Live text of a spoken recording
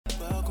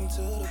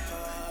to the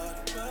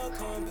party.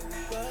 Welcome, baby,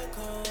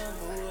 welcome.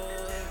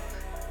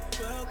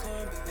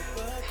 Welcome, baby,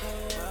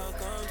 welcome.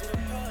 Welcome to the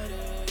party.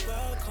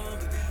 Welcome,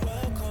 baby,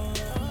 welcome.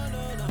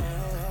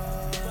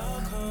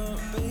 Welcome,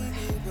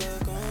 baby,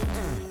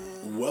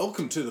 welcome.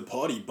 Welcome to the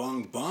party,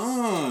 bung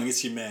bung.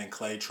 It's your man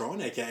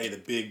Claytron, aka the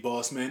Big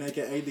Boss Man,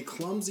 aka the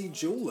Clumsy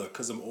Jeweler,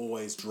 cause I'm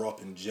always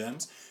dropping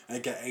gems,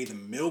 aka the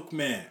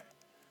Milkman,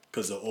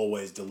 cause I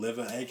always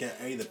deliver,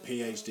 aka the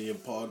PhD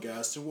of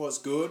podcasting. What's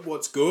good?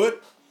 What's good?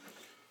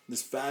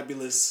 This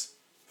fabulous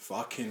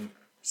fucking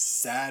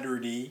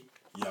Saturday,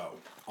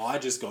 I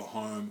just got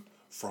home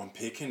from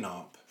picking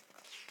up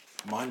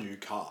my new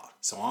car,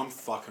 so I'm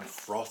fucking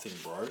frothing,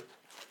 bro.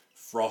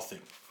 Frothing.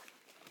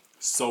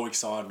 So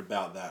excited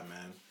about that,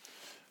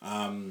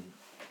 man.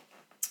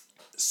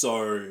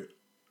 So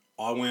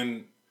I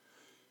went,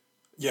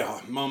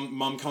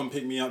 mum come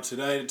pick me up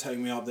today to take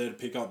me up there to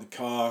pick up the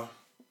car,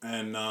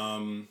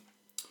 and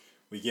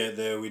we get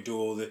there, we do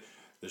all the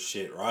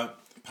shit, right?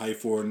 Pay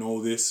for it and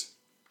all this,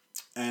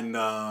 and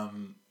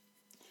I'm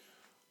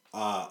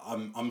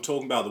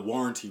talking about the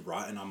warranty,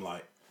 right? And I'm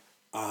like,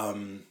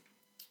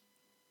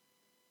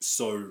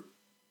 so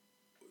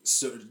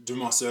do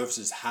my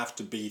services have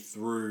to be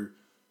through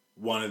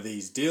one of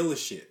these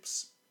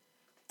dealerships?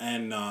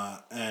 And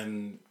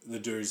the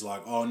dude's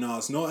like, oh no,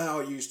 it's not how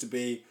it used to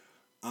be,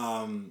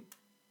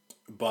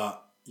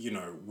 but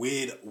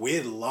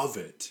we'd love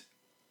it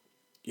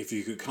if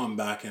you could come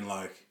back and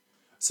like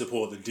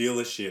support the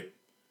dealership,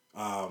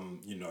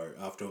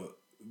 after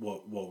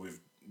what we've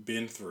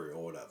been through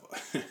or whatever.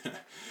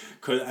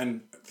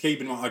 And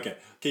keep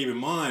in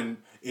mind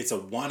it's a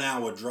 1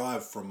 hour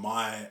drive from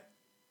my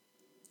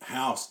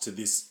house to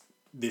this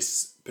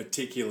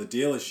particular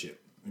dealership.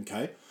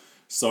 Okay,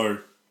 so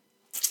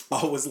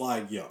I was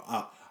like,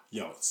 I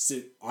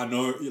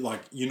know,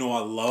 like, I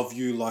love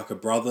you like a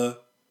brother,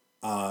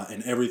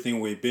 and everything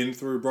we've been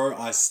through, bro.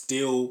 I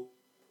still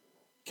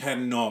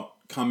cannot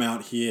come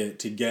out here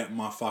to get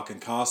my fucking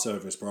car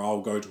service, bro. I'll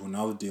go to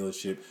another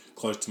dealership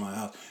close to my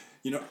house.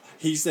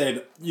 He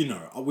said,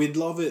 we'd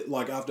love it,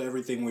 like, after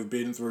everything we've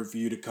been through for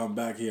you to come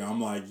back here.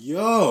 I'm like,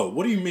 yo,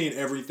 what do you mean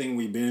everything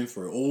we've been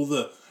through? All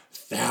the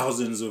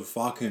thousands of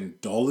fucking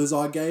dollars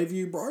I gave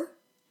you, bro?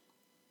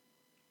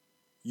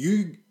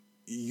 You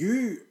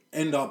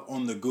end up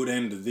on the good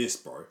end of this,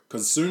 bro.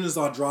 Because as soon as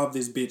I drive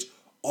this bitch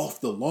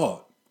off the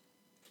lot,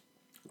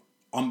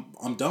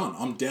 I'm done.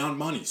 I'm down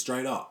money,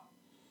 straight up.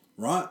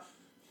 Right?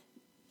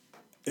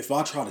 If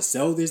I try to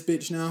sell this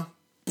bitch now,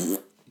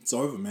 it's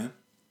over, man.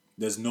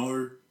 There's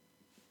no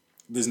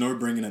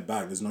bringing it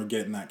back. There's no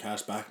getting that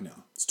cash back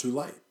now. It's too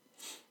late.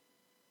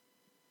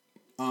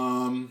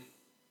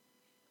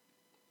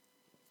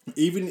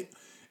 Even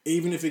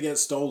if it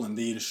gets stolen,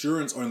 the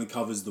insurance only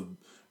covers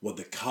what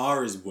the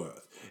car is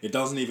worth. It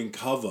doesn't even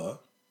cover,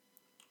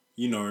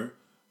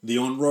 the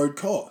on-road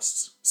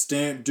costs.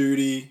 Stamp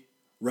duty,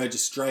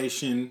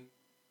 registration,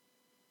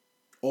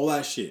 all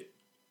that shit.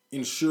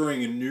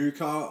 Insuring a new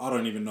car, I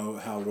don't even know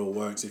how it all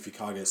works if your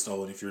car gets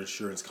stolen, if your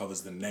insurance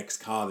covers the next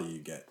car that you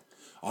get.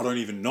 I don't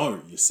even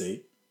know, you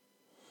see.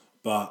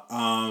 But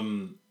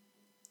I'm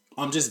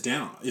just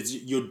down.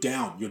 You're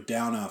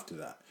down after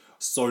that.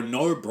 So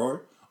no,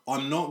 bro,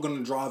 I'm not going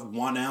to drive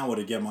 1 hour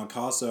to get my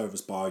car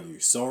service by you.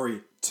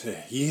 Sorry to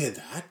hear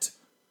that.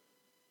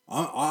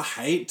 I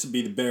hate to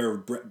be the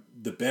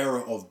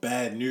bearer of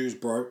bad news,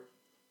 bro.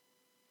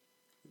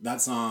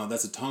 That's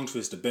a tongue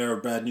twister. Bearer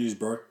of bad news,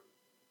 bro.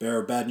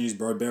 Bearer of bad news,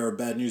 bro. Bearer of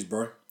bad news,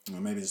 bro. Or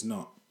maybe it's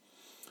not.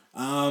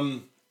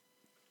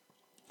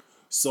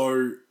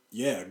 So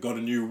yeah, got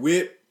a new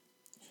whip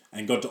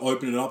and got to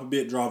open it up a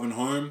bit driving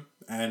home,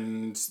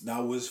 and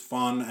that was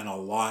fun and I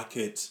like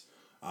it.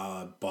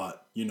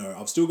 But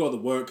I've still got the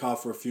work car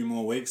for a few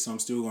more weeks, so I'm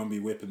still going to be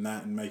whipping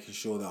that and making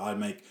sure that I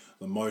make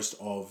the most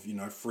of,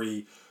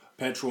 free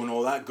petrol and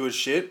all that good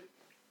shit.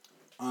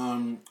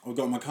 I've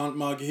got my cunt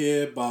mug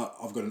here, but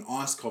I've got an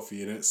iced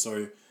coffee in it,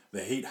 so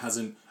the heat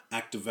hasn't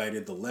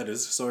activated the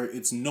letters, so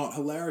it's not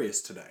hilarious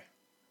today.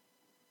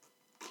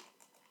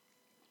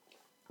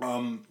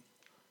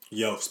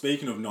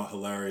 Speaking of not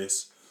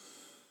hilarious,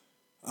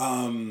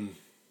 and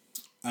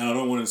I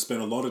don't want to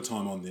spend a lot of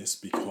time on this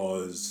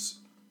because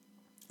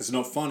it's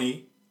not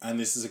funny, and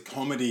this is a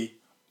comedy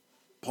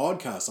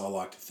podcast, I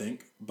like to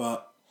think,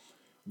 but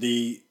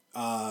there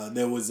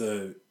was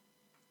a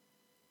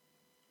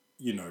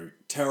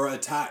terror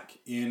attack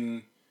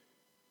in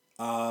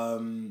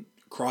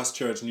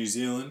Christchurch, New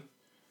Zealand.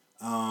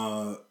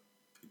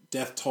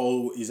 Death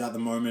toll is at the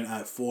moment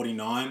at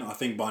 49. I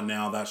think by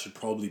now that should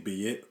probably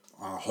be it.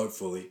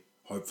 Hopefully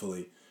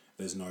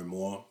there's no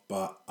more.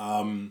 But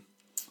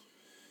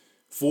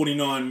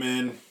 49,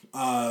 man.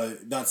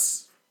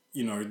 That's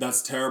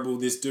terrible.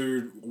 This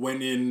dude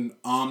went in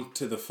armed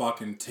to the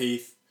fucking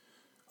teeth.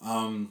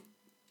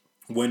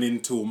 Went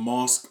into a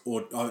mosque,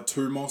 or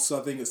 2 mosques, I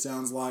think it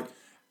sounds like,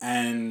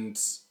 and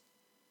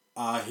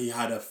he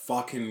had a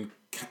fucking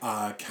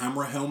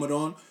camera helmet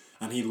on,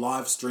 and he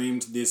live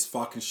streamed this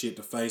fucking shit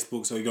to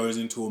Facebook. So he goes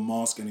into a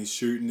mosque and he's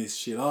shooting this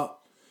shit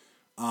up.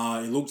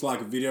 It looked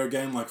like a video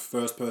game, like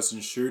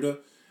first-person shooter,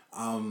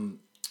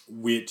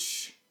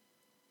 which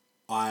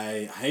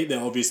I hate.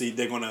 That obviously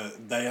they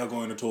are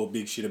going to talk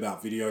big shit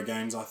about video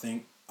games. I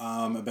think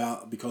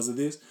because of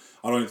this.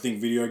 I don't think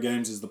video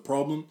games is the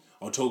problem.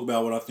 I'll talk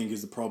about what I think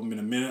is the problem in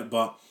a minute,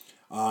 but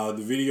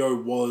the video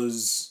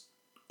was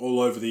all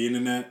over the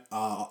internet.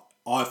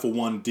 I, for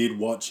one, did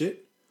watch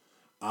it.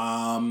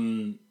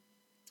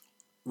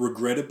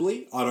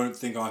 Regrettably, I don't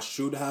think I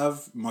should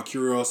have. My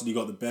curiosity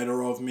got the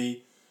better of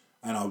me,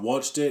 and I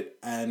watched it,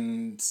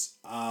 and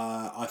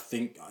I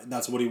think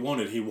that's what he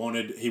wanted. He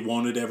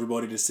wanted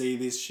everybody to see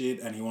this shit,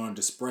 and he wanted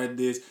to spread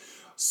this.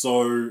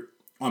 So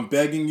I'm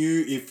begging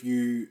you, if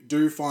you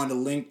do find a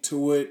link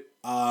to it,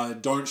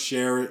 don't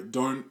share it.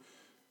 Don't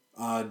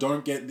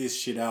get this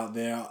shit out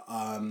there.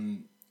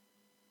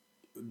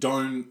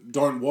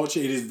 Don't watch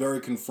it. It is very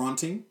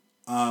confronting.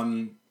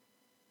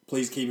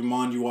 Please keep in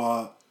mind you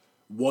are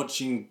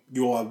watching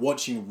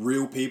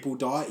real people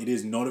die. It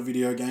is not a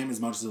video game as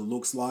much as it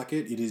looks like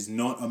it. It is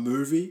not a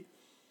movie.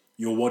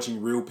 You're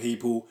watching real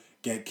people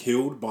get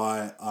killed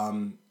by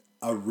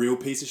a real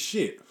piece of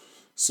shit.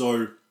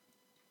 So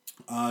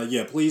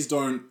please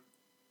don't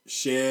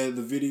share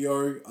the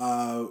video.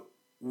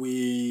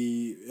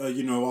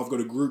 I've got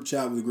a group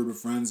chat with a group of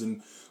friends,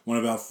 and one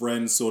of our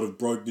friends sort of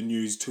broke the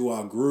news to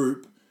our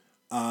group.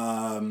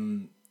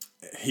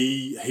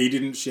 He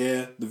didn't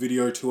share the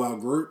video to our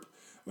group,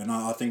 and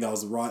I think that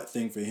was the right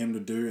thing for him to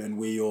do, and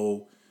we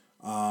all,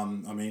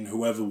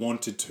 whoever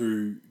wanted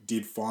to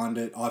did find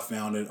it. I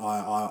found it.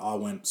 I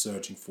went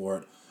searching for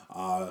it.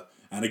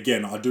 And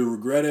again, I do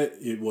regret it.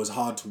 It was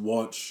hard to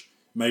watch.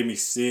 Made me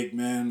sick,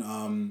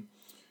 man.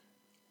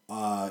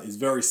 It's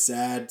very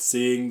sad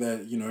seeing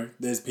that,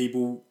 there's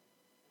people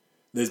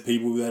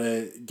that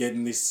are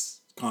getting this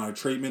kind of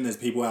treatment. There's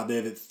people out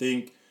there that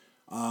think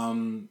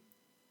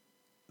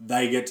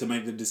they get to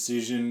make the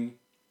decision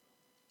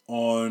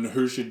on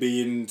who should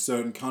be in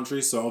certain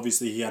countries. So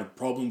obviously he had a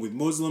problem with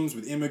Muslims,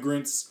 with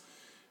immigrants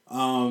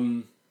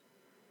to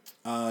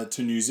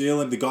New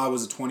Zealand. The guy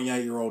was a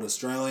 28-year-old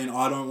Australian.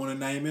 I don't want to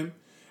name him.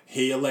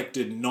 He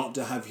elected not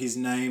to have his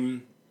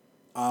name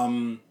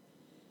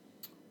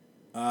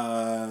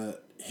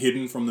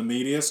hidden from the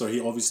media, so he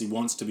obviously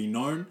wants to be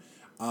known.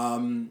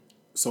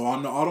 So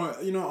I'm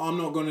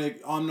not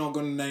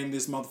gonna name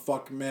this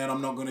motherfucking man.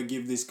 I'm not gonna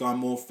give this guy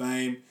more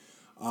fame.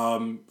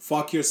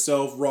 Fuck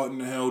yourself, rot in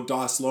hell,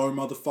 die slow,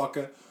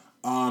 motherfucker.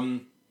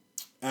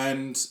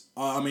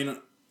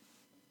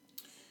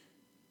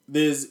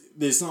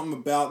 There's something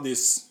about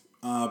this.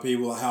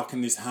 People, how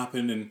can this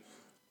happen? And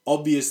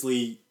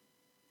obviously,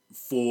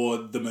 for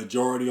the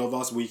majority of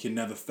us, we can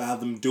never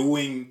fathom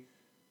doing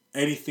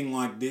anything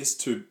like this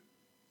to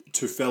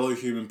fellow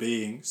human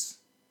beings.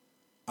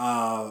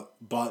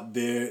 But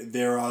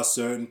there are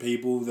certain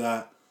people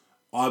that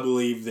I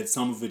believe that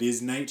some of it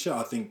is nature.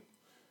 I think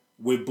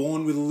we're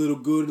born with a little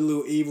good, a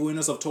little evil in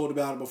us. I've talked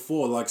about it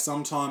before. Like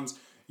sometimes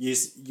you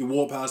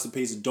walk past a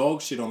piece of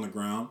dog shit on the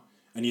ground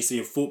and you see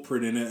a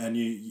footprint in it, and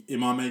it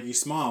might make you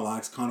smile. Like,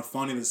 it's kind of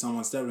funny that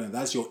someone stepped in it.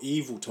 That's your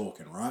evil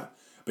talking, right?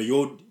 But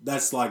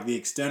that's like the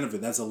extent of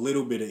it. That's a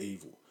little bit of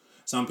evil.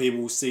 Some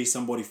people will see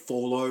somebody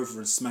fall over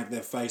and smack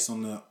their face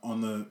on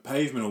the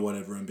pavement or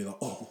whatever and be like,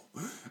 oh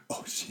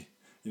shit.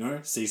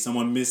 See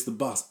someone miss the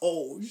bus.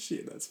 Oh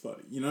shit, that's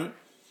funny.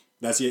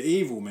 That's your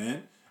evil,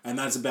 man. And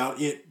that's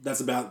about it.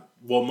 That's about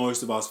what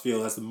most of us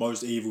feel. That's the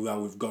most evil that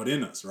we've got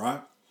in us,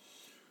 right?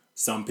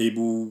 Some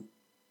people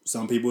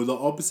are the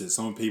opposite.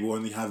 Some people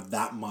only have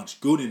that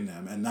much good in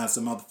them, and that's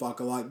a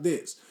motherfucker like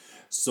this.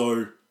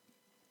 So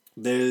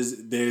there's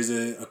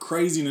a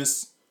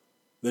craziness.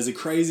 There's a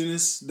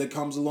craziness that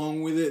comes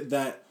along with it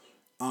that,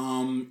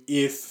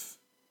 if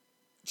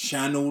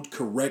channeled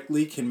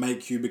correctly, can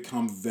make you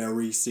become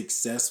very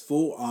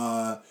successful.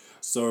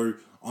 So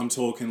I'm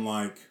talking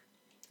like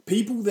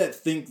people that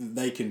think that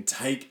they can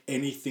take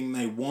anything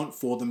they want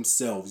for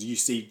themselves. You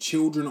see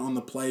children on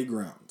the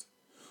playground,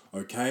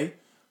 okay?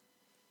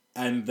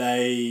 And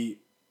they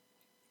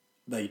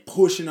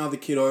push another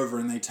kid over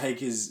and they take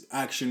his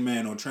Action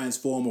Man or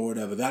Transformer or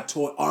whatever. That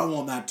toy, I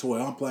want that toy,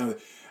 I'm playing with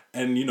it.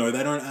 And, they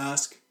don't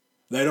ask.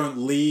 They don't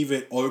leave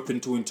it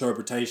open to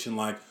interpretation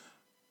like,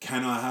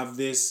 can I have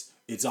this?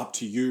 It's up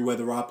to you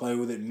whether I play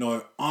with it.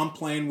 No, I'm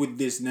playing with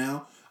this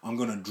now. I'm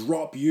going to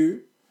drop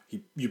you.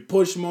 You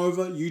push him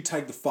over, you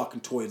take the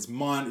fucking toy. It's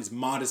mine. It's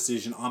my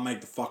decision. I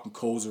make the fucking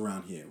calls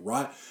around here,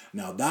 right?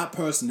 Now, that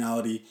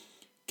personality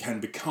can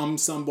become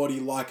somebody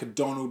like a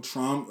Donald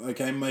Trump,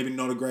 okay? Maybe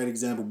not a great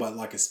example, but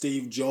like a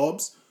Steve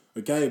Jobs,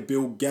 okay? A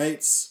Bill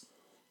Gates,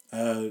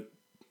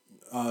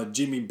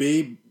 Jimmy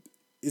B.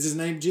 Is his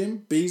name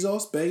Jim?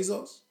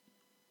 Bezos?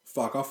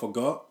 Fuck, I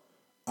forgot.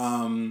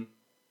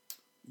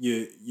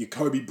 Your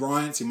Kobe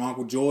Bryants, your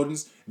Michael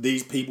Jordans,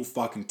 these people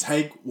fucking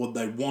take what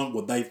they want,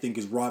 what they think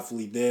is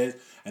rightfully theirs,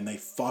 and they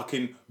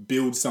fucking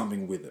build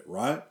something with it,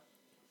 right?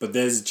 But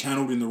there's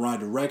channeled in the right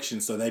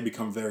direction, so they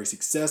become very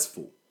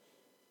successful.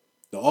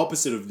 The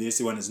opposite of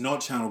this, when it's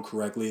not channeled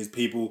correctly, is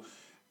people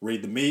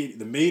read the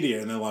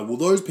media and they're like, well,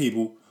 those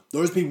people,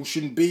 Those people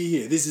shouldn't be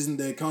here. This isn't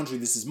their country.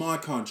 This is my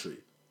country.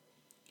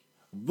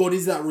 What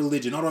is that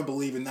religion? I don't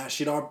believe in that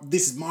shit.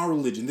 This is my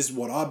religion. This is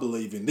what I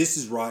believe in. This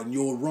is right and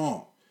you're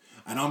wrong.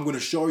 And I'm going to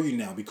show you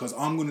now because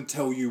I'm going to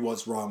tell you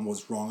what's right and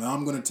what's wrong. And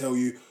I'm going to tell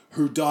you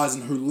who dies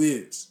and who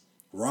lives.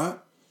 Right?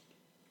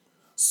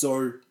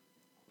 So,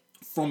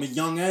 from a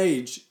young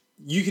age,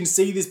 you can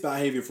see this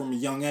behavior from a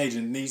young age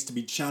and it needs to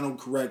be channeled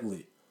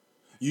correctly.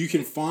 You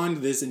can find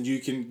this and you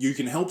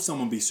can help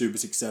someone be super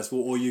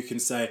successful, or you can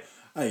say,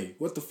 hey,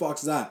 what the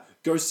fuck's that?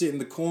 Go sit in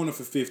the corner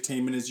for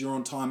 15 minutes, you're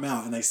on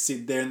timeout. And they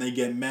sit there and they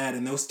get mad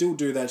and they'll still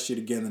do that shit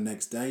again the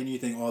next day. And you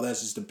think, oh,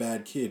 that's just a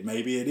bad kid.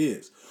 Maybe it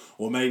is.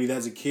 Or maybe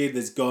that's a kid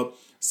that's got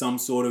some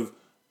sort of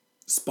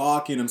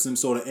spark in them, some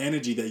sort of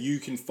energy that you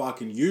can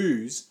fucking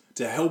use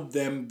to help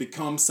them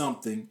become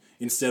something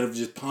instead of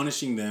just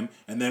punishing them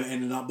and then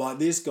ending up like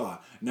this guy.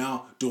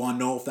 Now, do I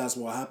know if that's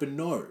what happened?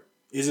 No.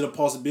 Is it a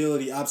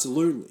possibility?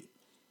 Absolutely.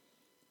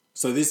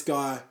 So this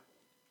guy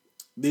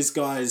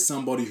is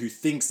somebody who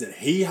thinks that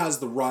he has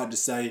the right to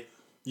say,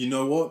 you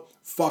know what?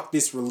 Fuck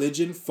this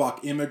religion,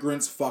 fuck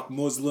immigrants, fuck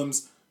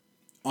Muslims.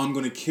 I'm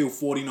going to kill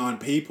 49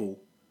 people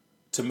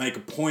to make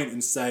a point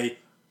and say,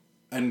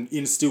 and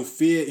instill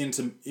fear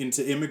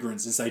into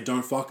immigrants and say,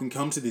 don't fucking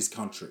come to this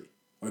country.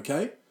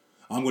 Okay?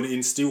 I'm going to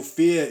instill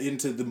fear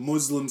into the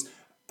Muslims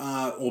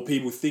or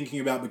people thinking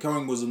about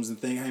becoming Muslims and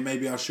think, hey,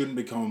 maybe I shouldn't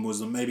become a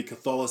Muslim. Maybe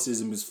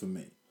Catholicism is for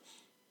me.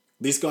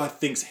 This guy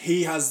thinks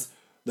he has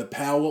the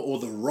power or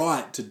the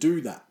right to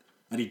do that.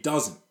 And he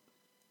doesn't.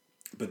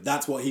 But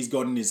that's what he's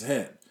got in his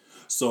head.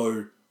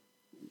 So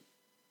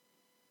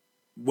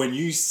when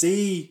you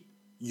see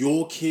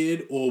your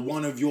kid or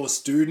one of your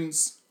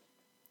students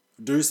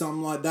do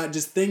something like that,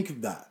 just think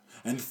of that.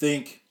 And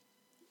think,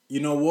 you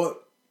know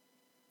what?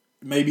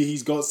 Maybe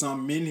he's got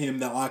something in him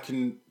that I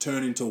can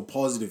turn into a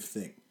positive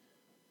thing.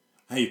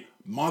 Hey,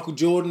 Michael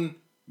Jordan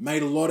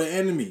made a lot of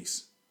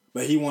enemies,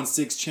 but he won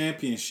 6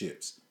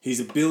 championships. He's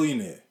a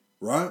billionaire,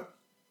 right?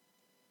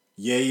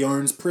 Yeah, he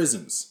owns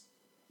prisons.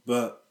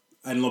 And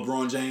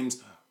LeBron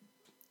James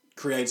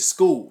creates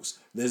schools.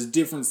 There's a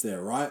difference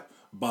there, right?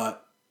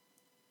 But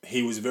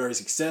he was very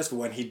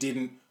successful and he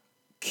didn't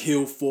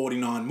kill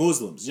 49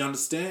 Muslims. You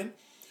understand?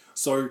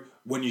 So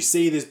when you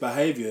see this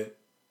behavior,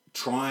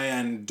 try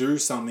and do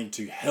something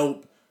to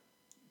help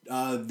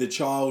the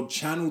child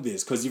channel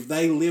this. Because if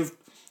they live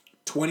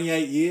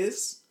 28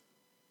 years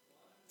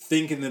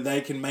thinking that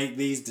they can make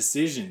these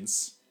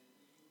decisions,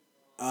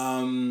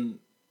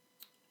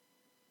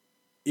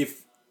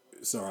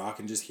 sorry, I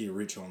can just hear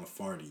Rich on the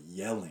phone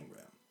yelling,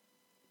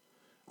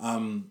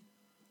 man.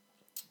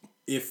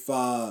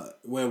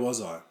 Where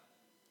was I?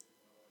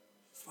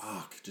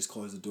 Fuck, just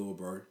close the door,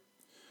 bro.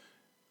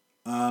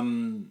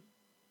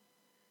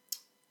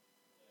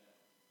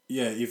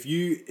 Yeah, if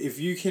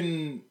you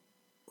can...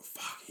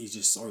 Fuck, he's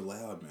just so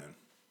loud, man.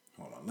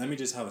 Hold on, let me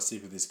just have a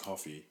sip of this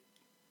coffee.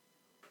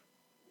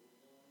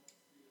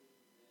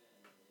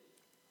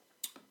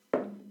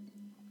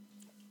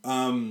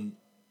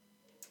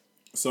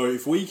 So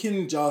if we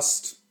can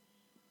just,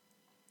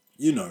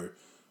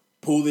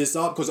 pull this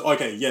up, because,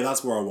 okay, yeah,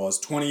 that's where I was,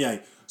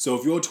 28. So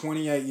if you're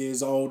 28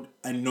 years old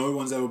and no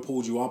one's ever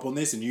pulled you up on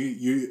this and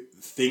you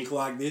think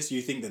like this,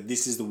 you think that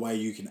this is the way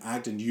you can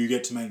act and you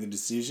get to make the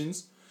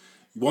decisions,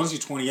 once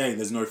you're 28,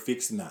 there's no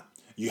fixing that.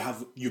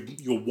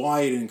 You're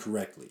wired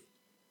incorrectly.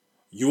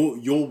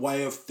 Your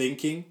way of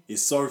thinking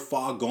is so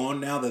far gone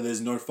now that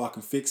there's no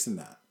fucking fixing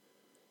that.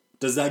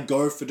 Does that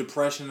go for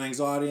depression and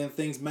anxiety and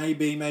things?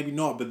 Maybe, maybe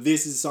not. But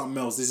this is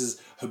something else. This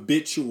is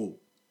habitual.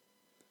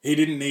 He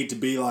didn't need to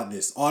be like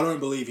this. I don't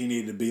believe he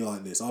needed to be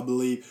like this. I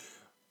believe,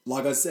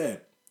 like I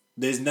said,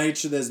 there's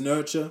nature, there's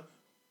nurture.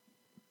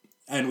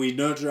 And we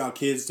nurture our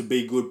kids to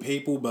be good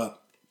people.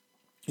 But,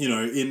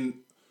 in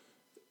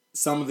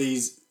some of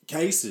these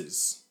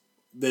cases,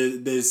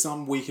 there's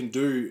something we can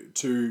do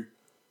to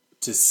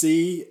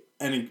see,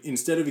 and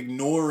instead of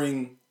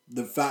ignoring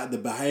the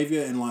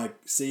behavior and like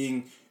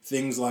seeing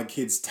things like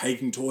kids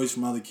taking toys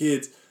from other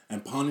kids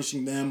and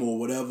punishing them or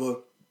whatever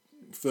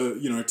for,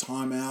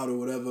 time out or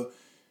whatever,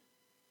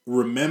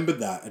 remember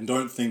that and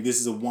don't think this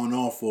is a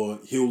one-off or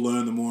he'll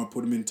learn the more I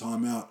put him in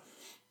time out.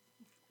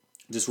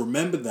 Just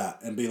remember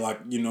that and be like,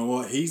 you know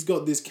what, he's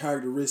got this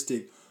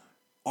characteristic.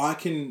 I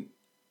can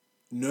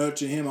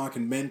nurture him, I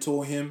can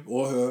mentor him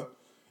or her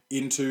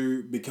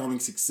into becoming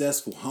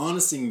successful,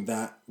 harnessing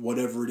that,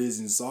 whatever it is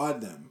inside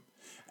them,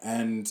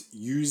 and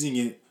using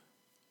it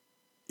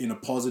in a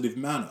positive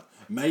manner.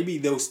 Maybe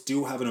they'll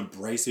still have an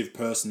abrasive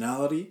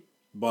personality,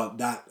 but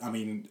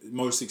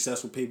most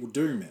successful people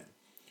do, man.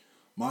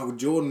 Michael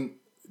Jordan,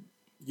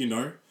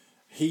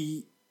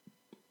 he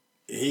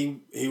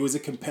was a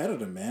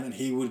competitor, man, and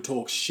he would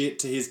talk shit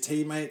to his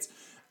teammates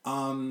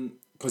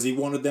because he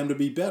wanted them to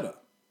be better.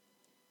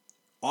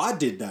 I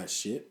did that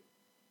shit.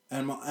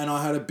 And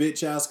I had a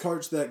bitch ass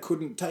coach that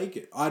couldn't take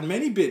it. I had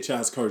many bitch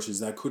ass coaches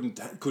that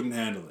couldn't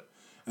handle it.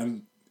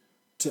 And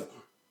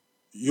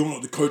you're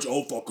not the coach,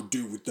 I'll fucking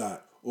deal with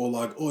that. Or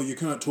like, oh, you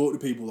can't talk to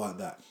people like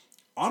that.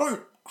 I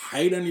don't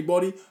hate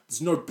anybody.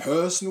 There's no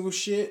personal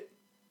shit.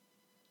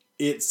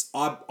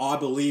 I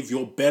believe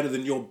you're better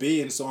than you're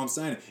being, so I'm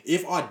saying it.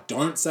 If I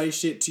don't say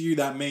shit to you,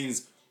 that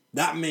means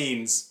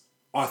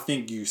I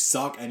think you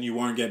suck and you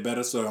won't get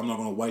better, so I'm not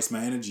gonna waste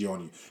my energy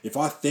on you. If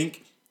I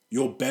think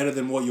you're better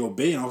than what you're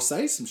being, I'll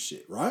say some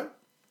shit, right?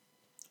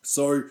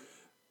 So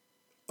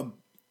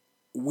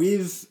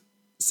with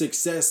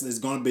success, there's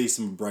gonna be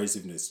some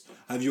abrasiveness.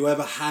 Have you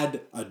ever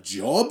had a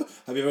job?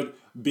 Have you ever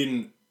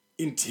been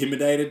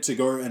intimidated to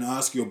go and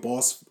ask your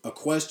boss a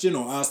question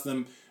or ask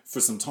them for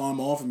some time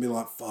off and be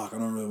like, fuck, I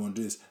don't really want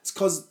to do this? It's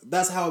because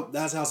that's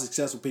how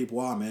successful people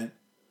are, man.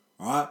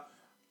 Alright?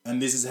 And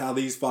this is how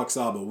these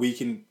fucks are. But we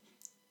can,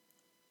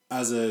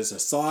 as a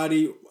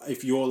society,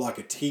 if you're like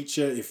a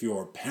teacher, if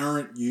you're a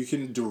parent, you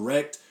can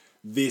direct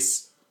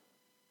this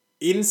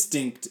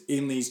instinct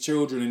in these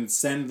children and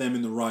send them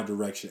in the right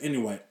direction.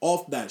 Anyway,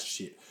 off that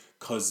shit.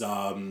 Because,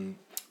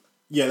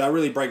 yeah, that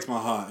really breaks my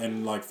heart.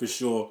 And, like, for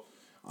sure,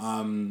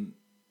 don't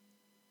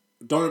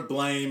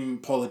blame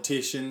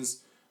politicians.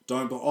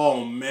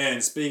 Oh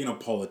man, speaking of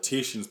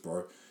politicians,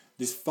 bro,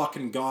 this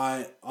fucking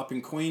guy up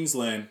in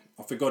Queensland,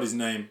 I forgot his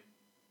name.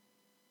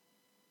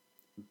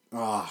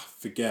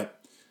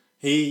 Forget.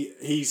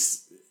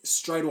 He's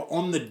straight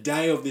on the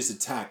day of this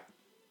attack,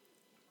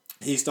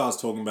 he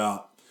starts talking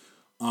about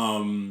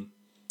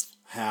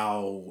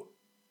how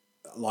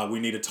like we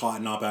need to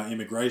tighten up our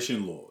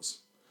immigration laws.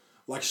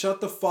 Like, shut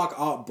the fuck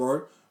up,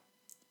 bro.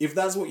 If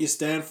that's what you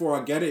stand for,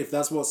 I get it. If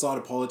that's what side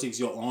of politics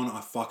you're on,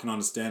 I fucking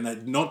understand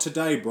that. Not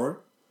today, bro.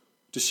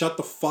 Just shut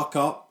the fuck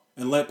up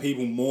and let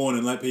people mourn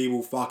and let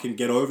people fucking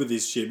get over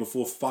this shit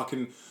before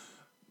fucking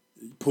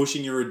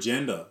pushing your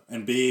agenda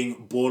and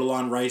being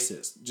borderline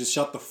racist. Just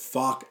shut the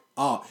fuck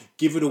up.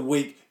 Give it a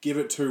week, give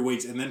it 2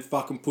 weeks, and then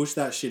fucking push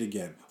that shit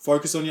again.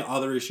 Focus on your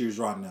other issues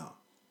right now.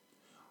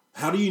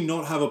 How do you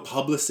not have a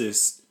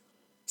publicist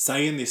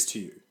saying this to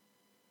you?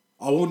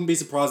 I wouldn't be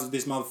surprised if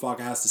this motherfucker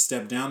has to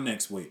step down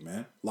next week,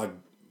 man. Like,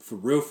 for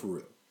real, for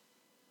real.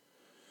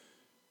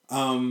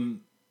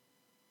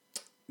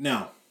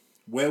 Now,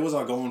 where was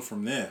I going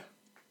from there?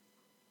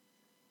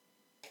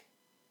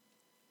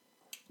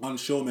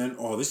 Unsure, man.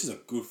 Oh, this is a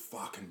good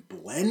fucking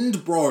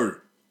blend, bro.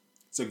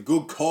 It's a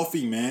good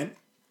coffee, man.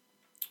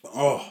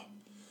 Oh,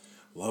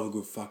 love a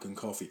good fucking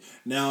coffee.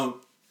 Now,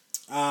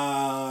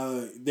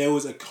 there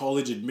was a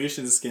college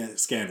admissions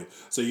scandal.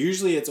 So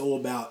usually it's all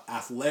about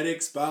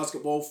athletics,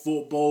 basketball,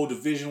 football,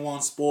 Division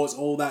 1 sports,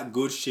 all that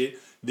good shit.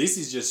 This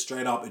is just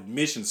straight up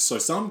admissions. So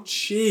some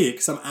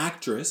chick, some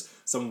actress,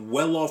 some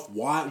well-off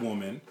white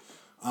woman,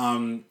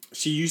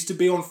 she used to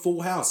be on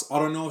Full House. I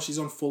don't know if she's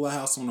on Fuller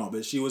House or not,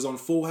 but she was on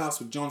Full House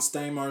with John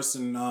Stamos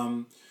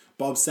and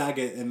Bob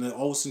Saget and the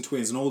Olsen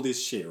twins and all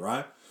this shit,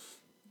 right?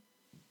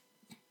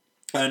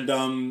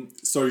 And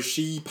so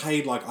she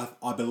paid, like,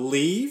 I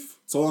believe,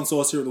 it's all on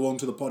Sauce here at the Welcome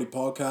to the Potty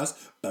podcast.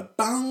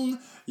 Ba-bang!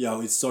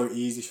 Yo, it's so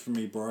easy for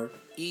me, bro.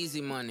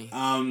 Easy money.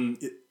 I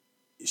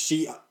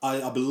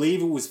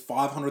believe it was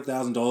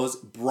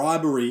 $500,000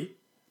 bribery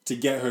to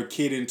get her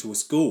kid into a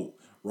school,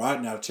 right?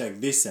 Now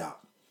check this out.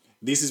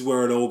 This is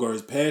where it all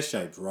goes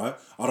pear-shaped, right?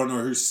 I don't know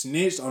who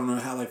snitched. I don't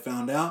know how they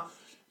found out.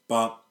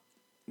 But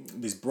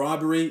this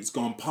bribery, it's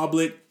gone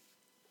public.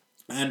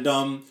 And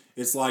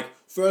it's like,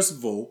 first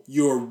of all,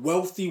 you're a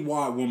wealthy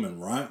white woman,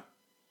 right?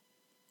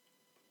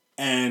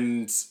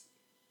 And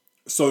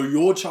so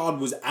your child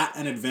was at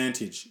an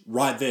advantage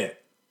right there.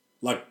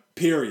 Like,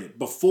 period.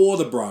 Before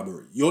the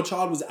bribery. Your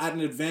child was at an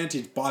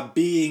advantage by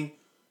being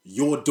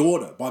your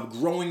daughter. By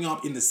growing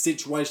up in the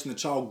situation the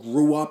child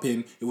grew up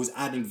in, it was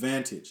at an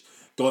advantage.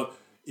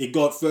 It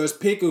got first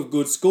pick of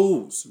good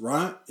schools,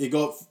 right?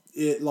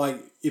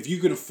 Like, if you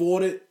can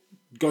afford it,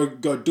 go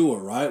do it,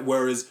 right?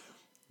 Whereas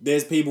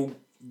there's people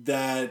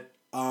that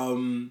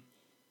have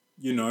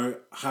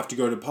to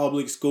go to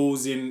public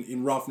schools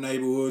in rough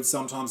neighborhoods.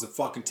 Sometimes the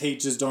fucking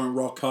teachers don't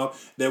rock up.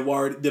 They're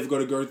worried they've got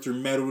to go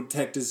through metal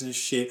detectors and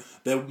shit.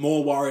 They're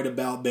more worried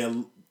about their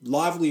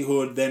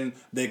livelihood than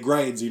their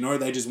grades,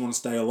 They just want to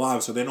stay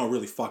alive, so they're not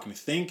really fucking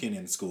thinking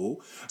in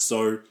school.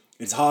 So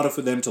it's harder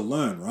for them to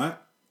learn, right?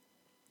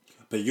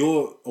 But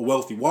you're a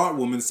wealthy white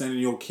woman sending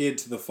your kid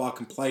to the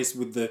fucking place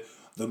with the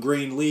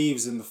green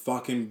leaves and the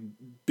fucking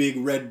big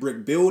red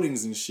brick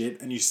buildings and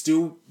shit, and you're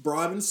still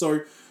bribing.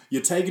 So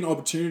you're taking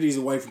opportunities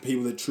away from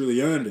people that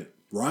truly earned it,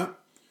 right?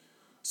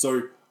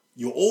 So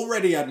you're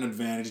already at an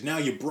advantage. Now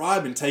you're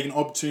bribing, taking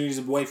opportunities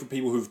away from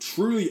people who've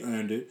truly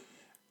earned it.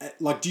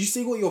 Like, do you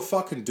see what you're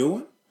fucking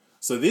doing?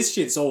 So this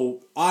shit's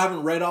all... I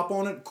haven't read up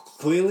on it,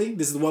 clearly.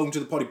 This is the Welcome to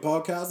the Potty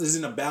podcast. This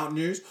isn't about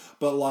news.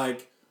 But,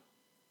 like,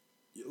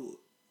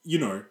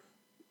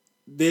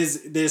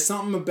 there's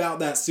something about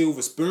that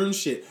silver spoon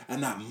shit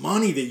and that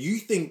money that you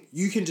think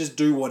you can just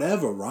do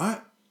whatever,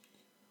 right?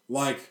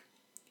 Like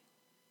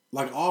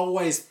I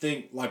always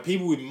think, like,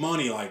 people with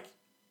money, like,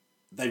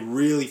 they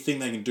really think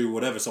they can do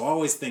whatever. So I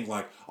always think,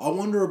 like, I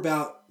wonder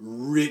about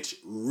rich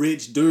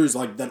dudes,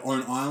 like, that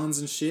own islands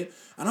and shit.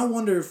 And I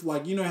wonder if,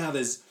 like, how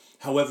there's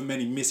however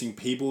many missing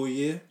people a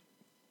year?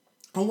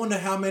 I wonder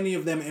how many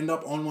of them end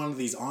up on one of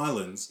these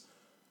islands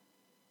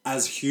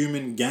as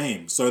human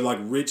game. So, like,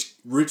 rich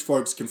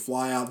folks can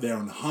fly out there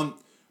and hunt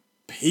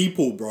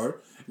people, bro.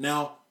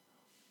 Now,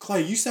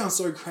 Clay, you sound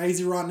so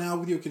crazy right now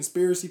with your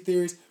conspiracy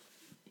theories.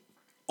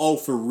 Oh,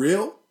 for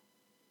real?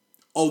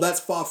 Oh, that's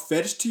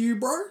far-fetched to you,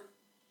 bro?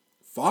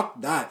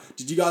 Fuck that.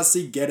 Did you guys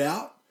see Get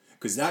Out?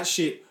 Because that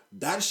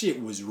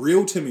shit was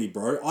real to me,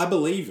 bro. I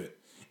believe it.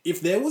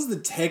 If there was the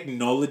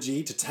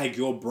technology to take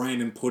your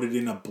brain and put it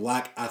in a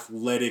black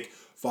athletic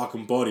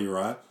fucking body,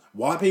 right?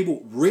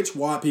 Rich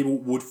white people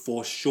would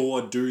for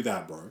sure do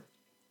that, bro.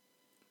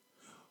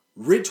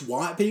 Rich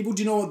white people,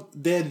 do you know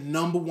what their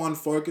number one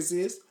focus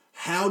is?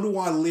 How do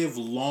I live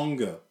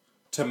longer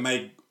to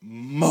make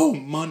more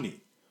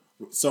money?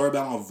 Sorry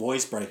about my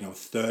voice breaking. I'm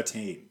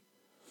 13.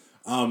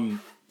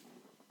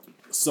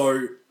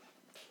 So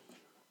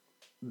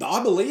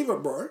I believe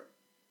it, bro.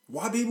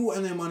 White people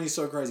and their money is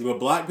so crazy, but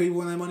black people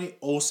and their money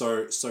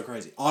also so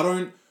crazy.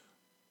 Money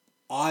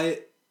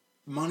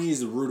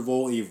is the root of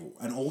all evil,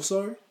 and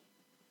also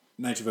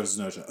nature versus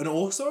nurture, and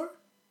also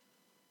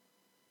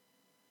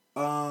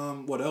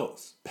what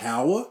else?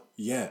 Power,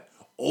 yeah.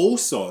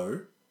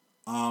 Also,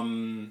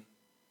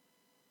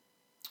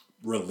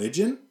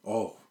 religion.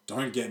 Oh,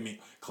 don't get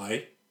me,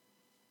 Clay.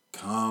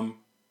 Calm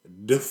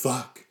the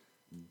fuck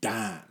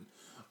down.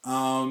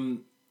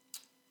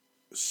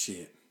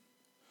 Shit.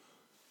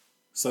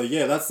 So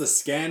yeah, that's the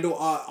scandal.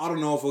 I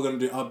don't know if we're gonna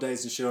do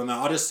updates and shit on that.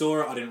 I just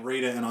saw it, I didn't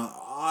read it, and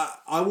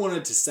I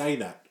wanted to say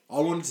that. I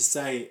wanted to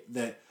say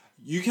that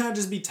you can't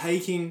just be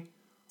taking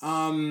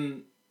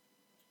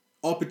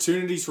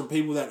opportunities from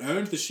people that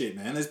earned the shit,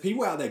 man. There's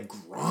people out there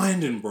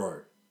grinding,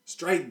 bro.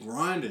 Straight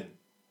grinding.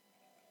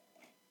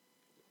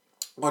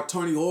 Like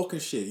Tony Hawk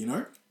and shit, you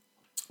know?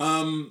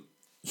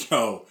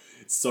 Yo,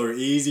 it's so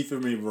easy for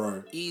me,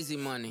 bro. Easy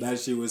money. That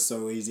shit was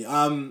so easy.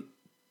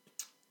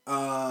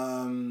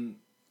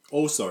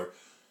 Also,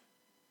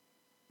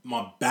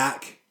 my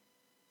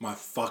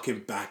fucking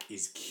back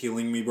is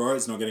killing me, bro.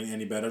 It's not getting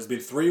any better. It's been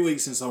 3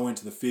 weeks since I went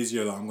to the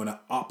physio. I'm going to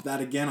up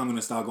that again. I'm going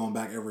to start going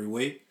back every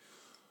week.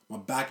 My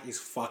back is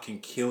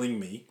fucking killing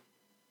me.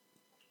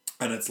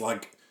 And it's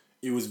like,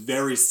 it was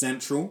very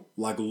central,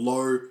 like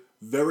low,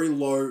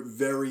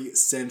 very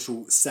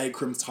central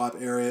sacrum type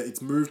area.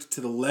 It's moved to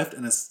the left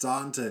and it's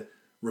starting to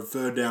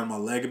refer down my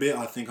leg a bit.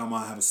 I think I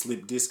might have a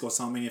slip disc or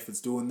something if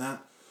it's doing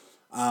that.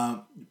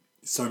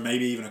 So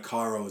maybe even a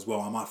chiro as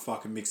well. I might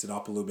fucking mix it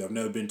up a little bit. I've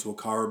never been to a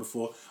chiro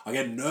before. I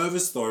get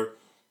nervous though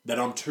that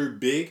I'm too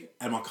big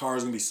and my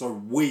chiro's gonna be so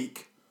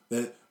weak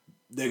that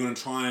they're gonna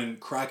try and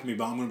crack me,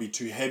 but I'm gonna be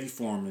too heavy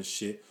for them and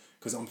shit.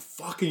 Cause I'm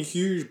fucking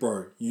huge,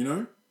 bro. You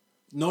know,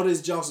 not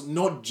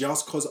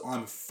just cause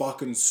I'm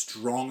fucking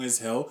strong as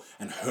hell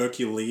and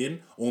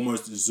Herculean,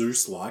 almost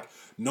Zeus-like.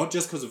 Not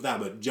just cause of that,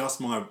 but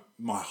just my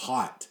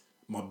height,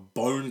 my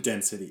bone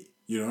density.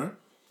 You know,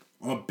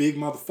 I'm a big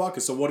motherfucker.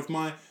 So what if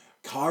my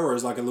chiro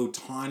is like a little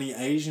tiny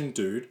Asian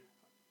dude?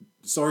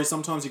 Sorry,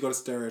 sometimes you got to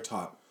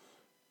stereotype.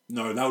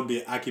 No, that would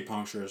be an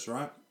acupuncturist,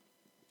 right?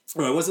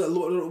 Anyway,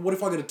 what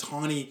if I get a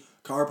tiny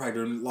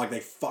chiropractor and like they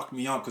fuck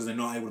me up because they're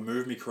not able to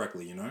move me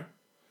correctly, you know?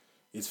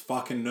 It's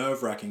fucking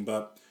nerve-wracking,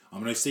 but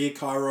I'm going to see a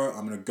chiro.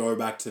 I'm going to go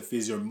back to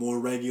physio more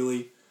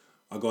regularly.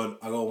 I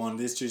got one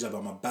this Tuesday,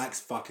 but my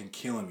back's fucking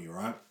killing me,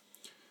 right?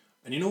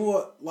 And you know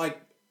what?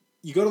 Like,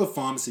 you go to the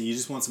pharmacy, you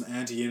just want some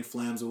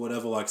anti-inflams or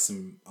whatever, like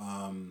some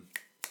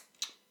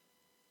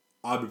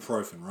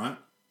ibuprofen, right?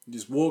 You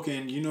just walk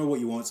in, you know what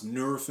you want, some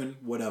Nurofen,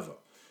 whatever.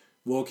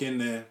 Walk in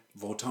there,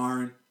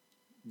 Voltaren,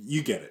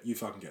 you get it, you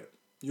fucking get it.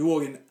 You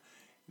walk in,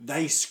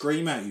 they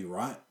scream at you,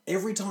 right?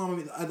 Every time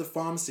I'm at the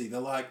pharmacy, they're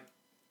like,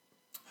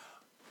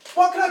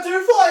 "What can I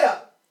do for you?"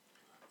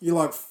 You're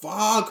like,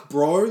 fuck,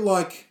 bro,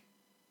 like,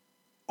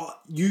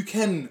 you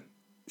can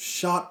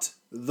shut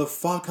the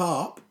fuck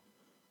up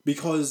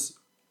because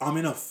I'm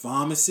in a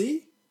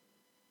pharmacy?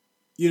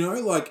 You know,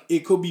 like, it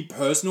could be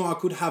personal. I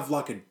could have,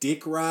 like, a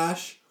dick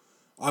rash.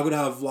 I could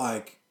have,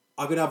 like,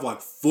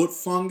 foot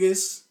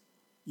fungus,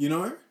 you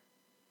know?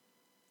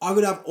 I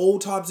could have all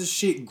types of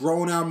shit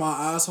growing out of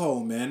my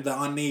asshole, man, that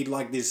I need,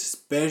 like, this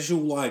special,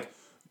 like,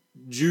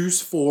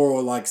 juice for,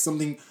 or, like,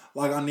 something,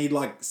 like, I need,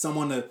 like,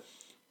 someone to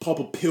pop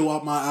a pill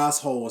up my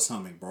asshole or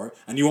something, bro.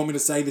 And you want me to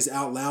say this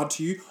out loud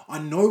to you? I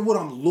know what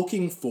I'm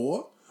looking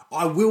for.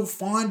 I will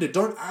find it.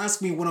 Don't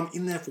ask me when I'm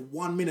in there for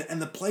 1 minute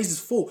and the place is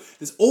full.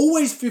 There's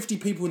always 50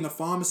 people in the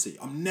pharmacy.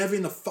 I'm never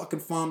in the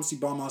fucking pharmacy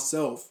by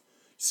myself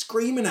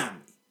screaming at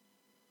me.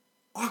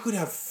 I could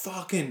have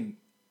fucking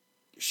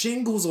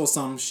shingles or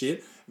some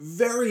shit.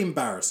 Very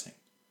embarrassing.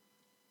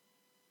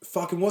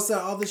 Fucking what's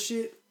that other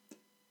shit?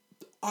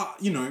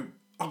 You know,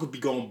 I could be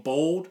going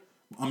bald.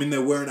 I'm in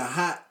there wearing a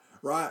hat,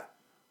 right?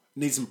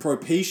 Need some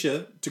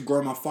Propecia to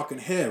grow my fucking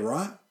hair,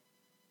 right?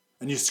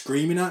 And you're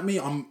screaming at me?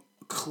 I'm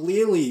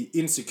clearly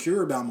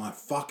insecure about my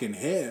fucking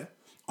hair.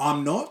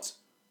 I'm not.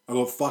 I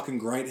got fucking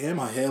great hair.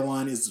 My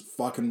hairline is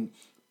fucking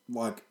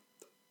like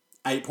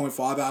 8.5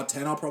 out of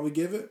 10 I'll probably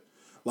give it.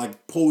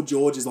 Like Paul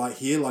George is like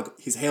here, like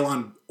his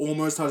hairline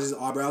almost touches his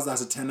eyebrows.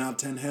 That's a 10 out of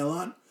 10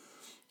 hairline.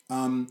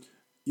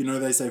 You know,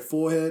 they say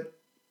forehead.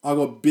 I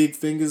got big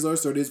fingers though,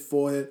 so it is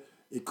forehead.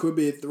 It could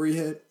be a 3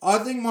 head. I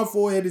think my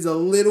forehead is a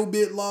little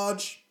bit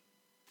large.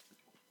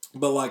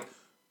 But like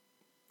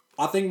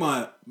I think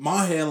my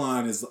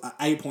hairline is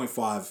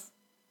 8.5.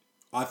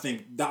 I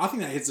think that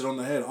hits it on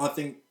the head. I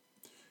think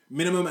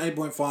minimum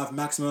 8.5,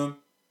 maximum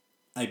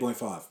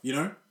 8.5. You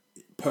know,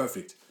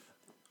 perfect.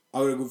 I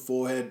got a good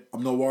forehead.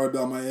 I'm not worried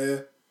about my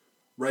hair.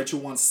 Rachel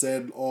once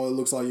said, "Oh, it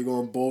looks like you're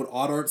going bald."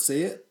 I don't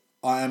see it.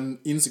 I am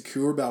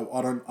insecure about.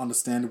 I don't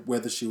understand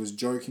whether she was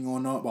joking or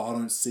not, but I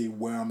don't see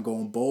where I'm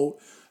going bald,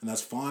 and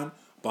that's fine.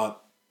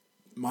 But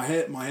my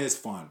hair's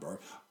fine, bro.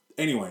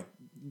 Anyway,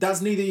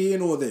 that's neither here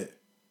nor there.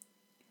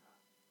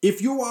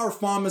 If you are a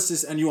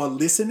pharmacist and you are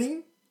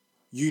listening,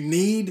 you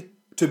need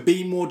to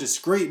be more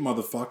discreet,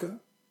 motherfucker.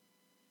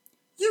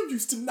 You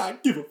used to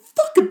not give a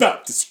fuck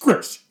about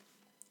discretion.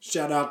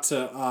 Shout out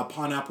to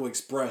Pineapple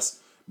Express.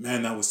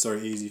 Man, that was so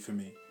easy for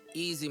me.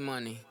 Easy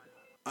money.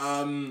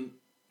 Yeah,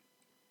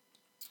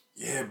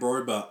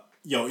 bro, but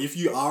yo, if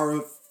you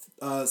are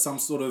some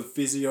sort of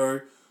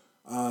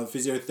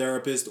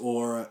physiotherapist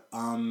or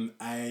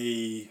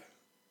a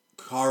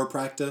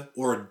chiropractor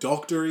or a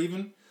doctor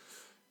even,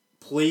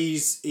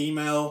 please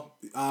email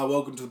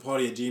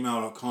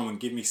welcome-to-the-party@gmail.com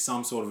and give me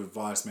some sort of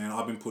advice, man.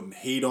 I've been putting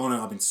heat on it.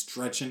 I've been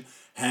stretching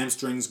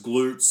hamstrings,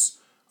 glutes,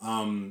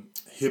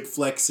 hip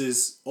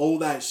flexors, all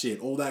that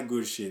shit, all that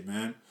good shit,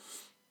 man.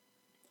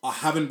 I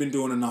haven't been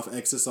doing enough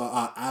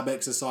ab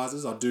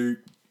exercises. I do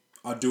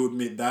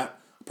admit that.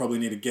 I probably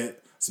need to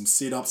get some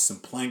sit-ups, some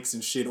planks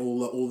and shit,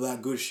 all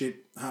that good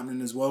shit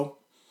happening as well.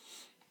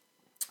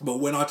 But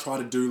when I try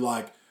to do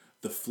like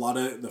the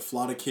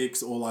flutter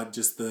kicks or like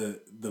just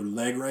the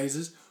leg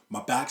raises,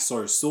 my back's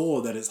so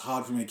sore that it's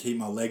hard for me to keep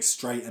my legs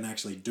straight and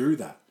actually do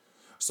that.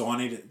 So I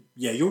need to,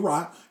 yeah, you're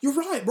right,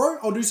 bro.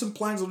 I'll do some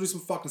planks, I'll do some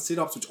fucking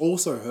sit-ups, which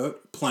also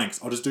hurt. Planks,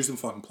 I'll just do some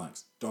fucking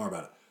planks. Don't worry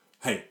about it.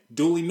 Hey,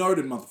 duly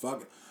noted,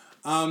 motherfucker.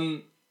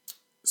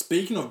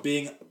 Speaking of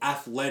being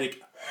athletic,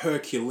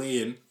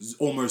 Herculean,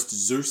 almost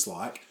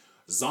Zeus-like,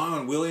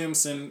 Zion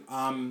Williamson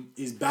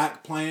is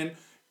back playing,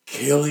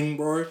 killing,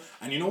 bro.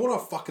 And you know what I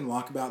fucking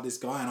like about this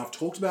guy? And I've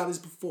talked about this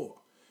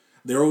before.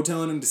 They're all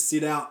telling him to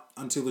sit out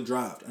until the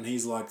draft. And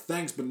he's like,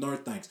 thanks, but no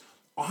thanks.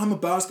 I'm a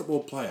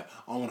basketball player.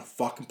 I want to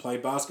fucking play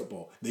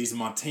basketball. These are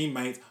my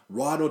teammates.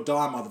 Ride or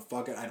die,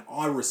 motherfucker. And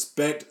I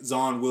respect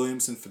Zion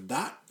Williamson for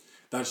that.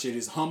 That shit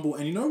is humble.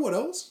 And you know what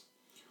else?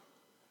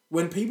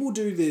 When people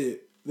do the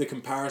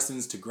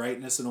comparisons to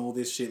greatness and all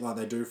this shit like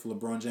they do for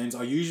LeBron James,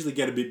 I usually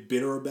get a bit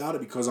bitter about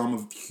it because I'm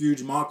a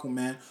huge Michael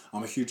man.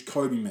 I'm a huge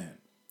Kobe man.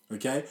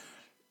 Okay?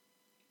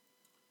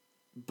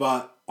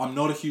 But I'm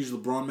not a huge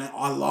LeBron man.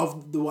 I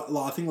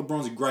think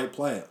LeBron's a great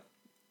player.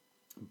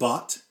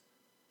 But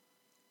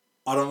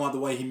I don't like the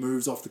way he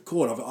moves off the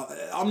court.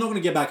 I'm not going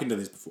to get back into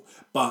this before.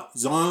 But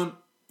Zion,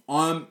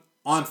 I'm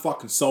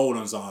fucking sold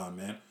on Zion,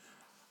 man.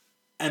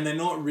 And they're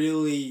not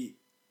really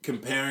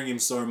comparing him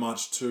so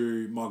much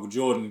to Michael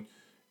Jordan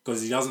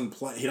because he doesn't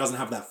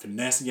have that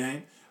finesse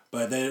game.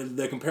 But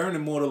they're comparing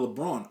him more to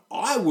LeBron.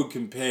 I would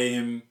compare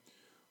him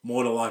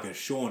more to like a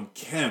Shawn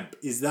Kemp.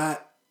 Is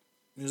that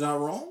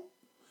wrong?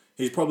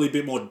 He's probably a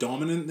bit more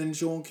dominant than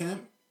Shawn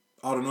Kemp.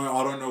 I don't know.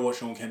 I don't know what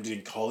Shawn Kemp did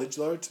in college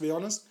though, to be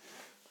honest.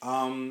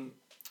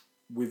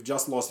 We've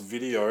just lost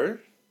video.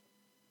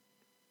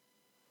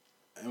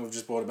 And we've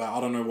just bought about,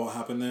 I don't know what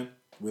happened there.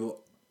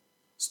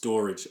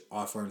 Storage,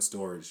 iPhone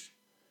storage.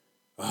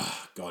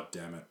 God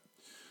damn it.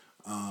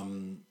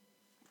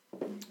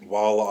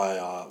 While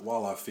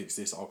I fix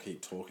this, I'll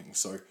keep talking.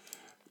 So,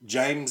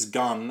 James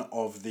Gunn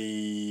of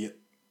the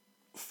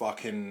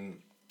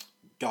fucking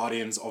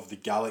Guardians of the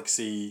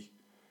Galaxy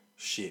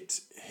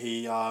shit.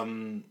 He got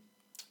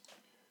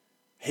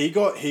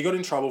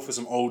in trouble for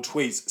some old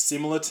tweets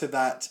similar to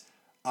that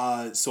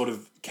sort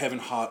of Kevin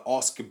Hart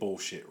Oscar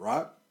bullshit,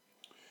 right?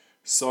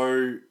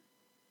 So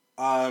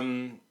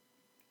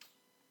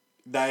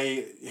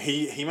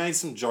he made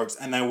some jokes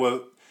and they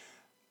were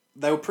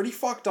pretty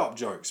fucked up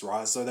jokes,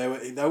 right? So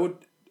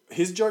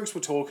his jokes were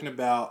talking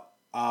about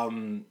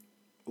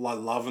like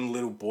loving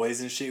little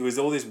boys and shit. It was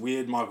all this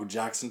weird Michael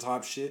Jackson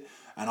type shit.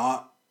 And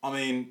I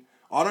mean,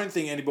 I don't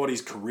think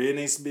anybody's career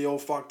needs to be all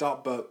fucked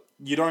up, but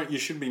you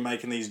shouldn't be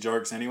making these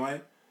jokes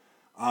anyway.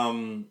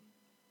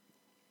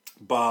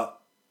 But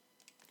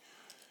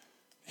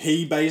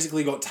he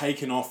basically got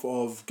taken off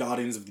of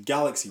Guardians of the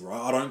Galaxy,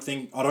 right? I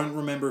don't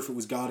remember if it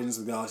was Guardians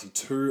of the Galaxy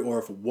 2 or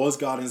if it was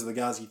Guardians of the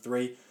Galaxy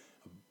 3,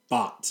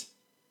 but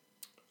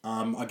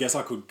I guess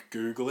I could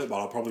Google it,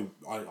 but I probably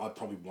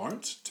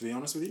won't, to be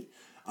honest with you.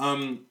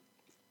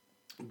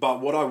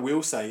 But what I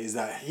will say is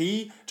that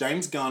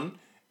James Gunn,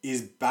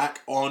 is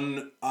back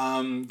on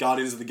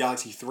Guardians of the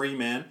Galaxy 3,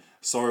 man.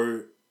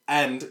 So,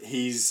 and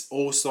he's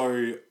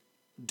also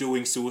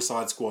doing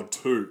Suicide Squad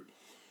 2.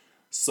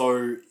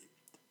 So,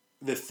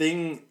 the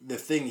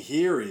thing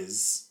here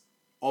is,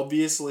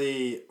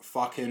 obviously,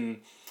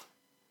 fucking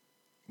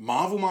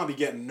Marvel might be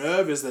getting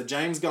nervous that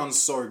James Gunn's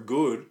so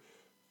good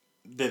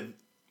that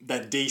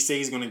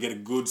DC's going to get a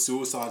good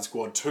Suicide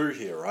Squad 2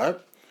 here, right?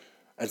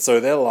 And so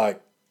they're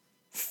like,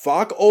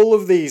 fuck all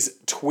of these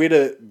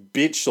Twitter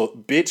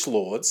bitch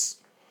lords,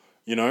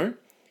 you know?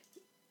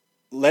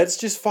 Let's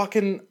just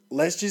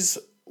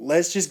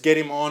get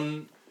him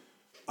on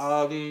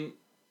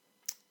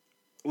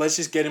let's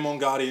just get him on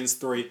Guardians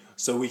 3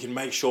 so we can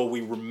make sure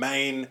we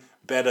remain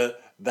better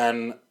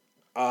than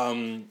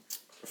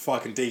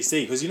fucking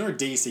DC. Because you know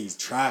DC's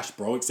trash,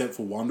 bro, except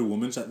for Wonder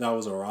Woman. That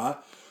was alright.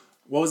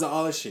 What was the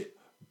other shit?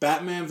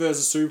 Batman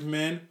versus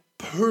Superman?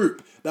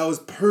 Poop. That was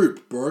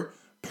poop, bro.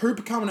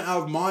 Poop coming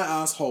out of my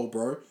asshole,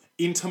 bro,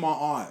 into my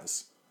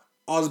eyes.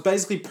 I was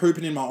basically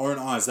pooping in my own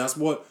eyes. That's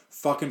what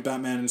fucking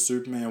Batman and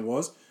Superman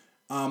was.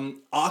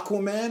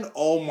 Aquaman,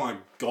 oh my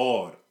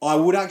god. I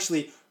would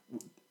actually,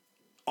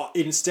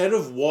 instead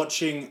of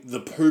watching the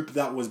poop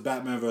that was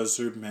Batman vs.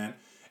 Superman,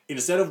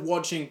 instead of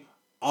watching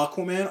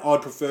Aquaman,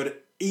 I'd prefer to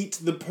eat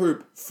the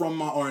poop from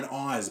my own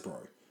eyes,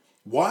 bro.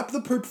 Wipe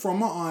the poop from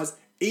my eyes,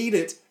 eat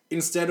it,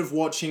 instead of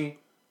watching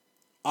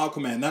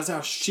Aquaman. That's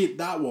how shit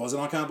that was,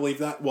 and I can't believe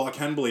that. Well, I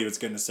can believe it's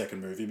getting a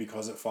second movie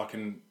because it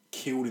fucking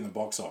killed in the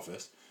box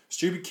office.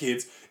 Stupid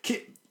kids.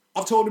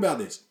 I've talked about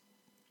this.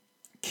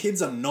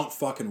 Kids are not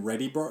fucking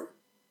ready, bro.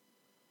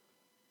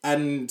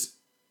 And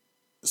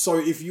so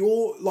if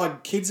you're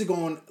like, kids are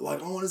going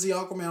like, I want to see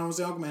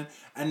Aquaman,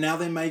 and now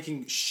they're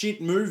making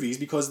shit movies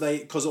because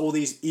all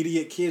these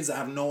idiot kids that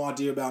have no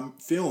idea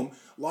about film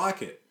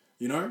like it,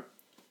 you know?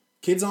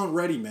 Kids aren't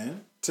ready,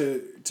 man,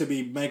 to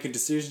be making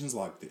decisions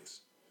like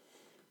this.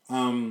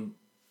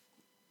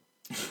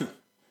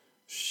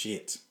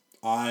 Shit.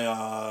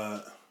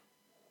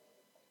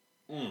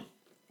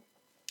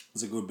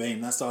 It's a good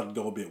beam. That started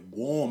to go a bit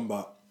warm,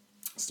 but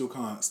still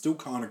kind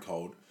of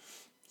cold.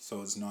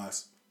 So it's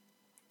nice.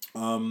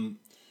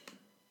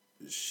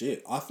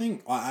 Shit.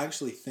 I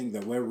actually think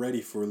that we're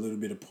ready for a little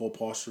bit of poor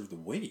posture of the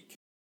week.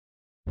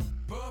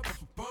 Poor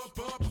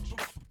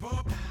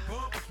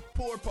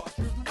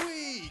posture of the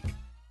week.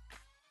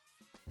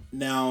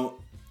 Now,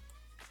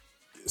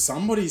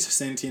 somebody's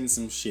sent in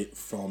some shit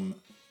from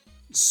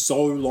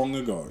so long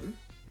ago,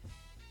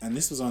 and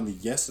this was only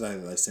yesterday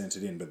that they sent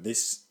it in, but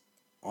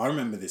I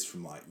remember this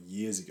from like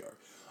years ago.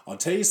 I'll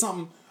tell you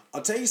something.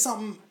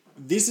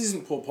 This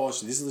isn't poor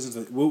posture. This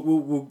is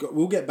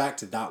we'll get back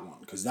to that one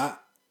because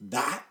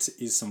that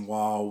is some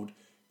wild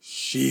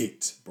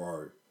shit,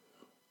 bro.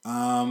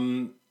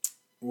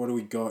 What do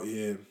we got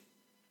here?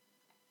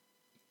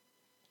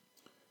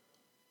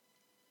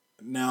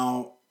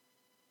 Now,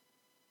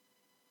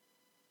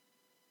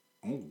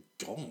 oh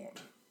god.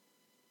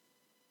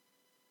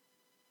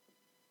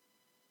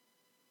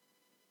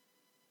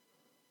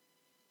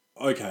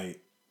 Okay,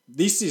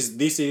 this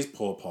is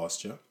poor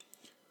posture.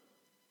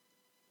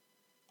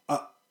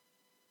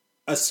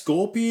 A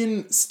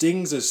scorpion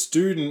stings a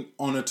student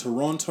on a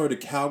Toronto to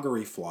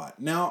Calgary flight.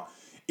 Now,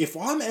 if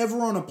I'm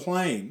ever on a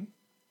plane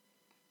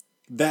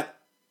that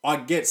I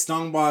get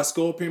stung by a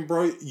scorpion,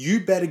 bro,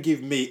 you better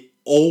give me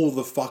all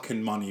the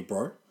fucking money,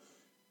 bro.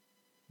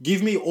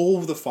 Give me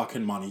all the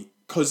fucking money.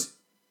 Because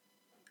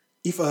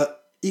if a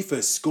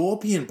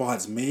scorpion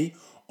bites me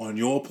on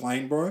your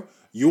plane, bro,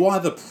 you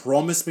either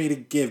promise me to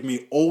give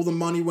me all the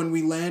money when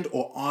we land,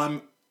 or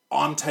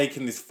I'm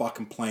taking this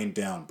fucking plane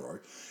down, bro.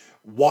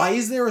 Why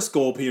is there a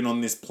scorpion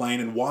on this plane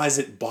and why is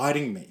it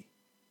biting me?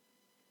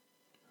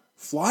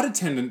 Flight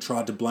attendant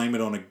tried to blame it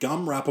on a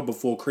gum wrapper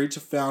before creature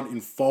found in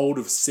fold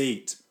of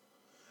seat.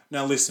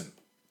 Now listen,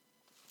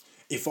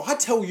 if I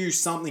tell you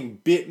something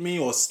bit me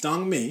or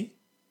stung me,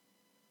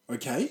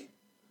 okay,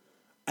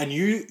 and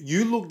you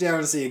look down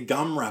and see a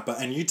gum wrapper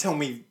and you tell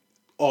me,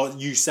 oh,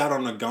 you sat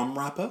on a gum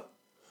wrapper,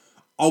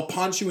 I'll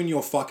punch you in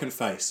your fucking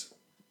face.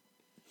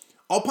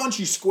 I'll punch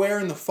you square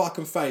in the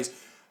fucking face.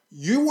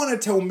 You want to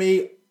tell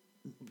me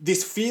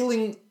this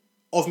feeling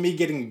of me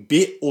getting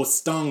bit or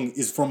stung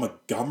is from a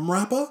gum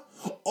wrapper?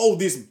 Oh,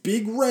 this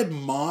big red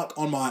mark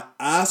on my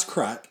ass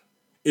crack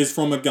is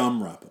from a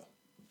gum wrapper.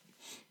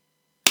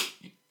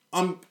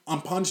 I'm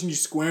punching you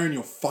square in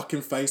your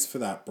fucking face for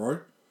that,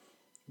 bro.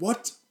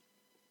 What?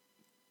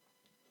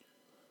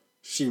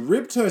 She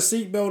ripped her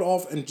seatbelt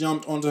off and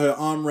jumped onto her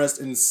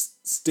armrest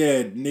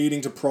instead,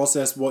 needing to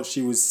process what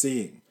she was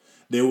seeing.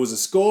 There was a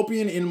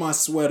scorpion in my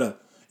sweater.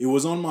 It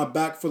was on my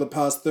back for the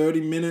past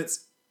 30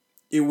 minutes.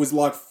 It was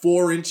like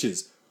 4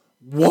 inches.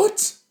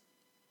 What?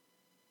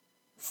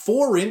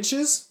 4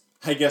 inches?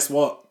 Hey, guess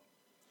what?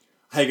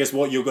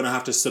 You're going to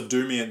have to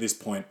subdue me at this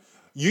point.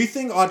 You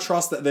think I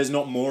trust that there's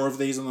not more of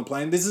these on the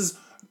plane? This is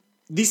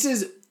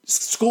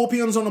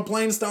Scorpions on a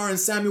Plane starring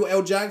Samuel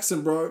L.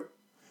 Jackson, bro.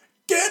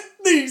 Get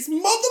these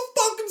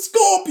motherfucking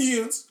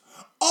scorpions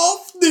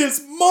off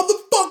this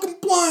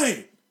motherfucking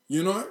plane.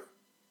 You know?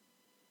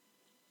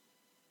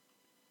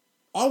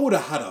 I would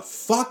have had a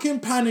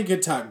fucking panic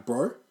attack,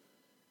 bro.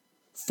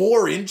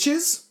 4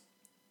 inches?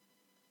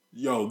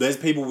 Yo, there's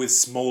people with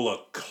smaller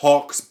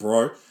cocks,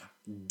 bro.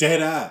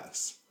 Dead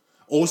ass.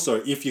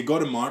 Also, if you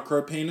got a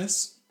micro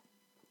penis,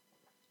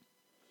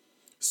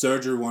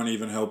 surgery won't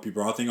even help you,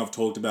 bro. I think I've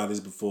talked about this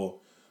before.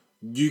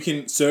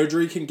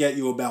 Surgery can get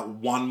you about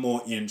 1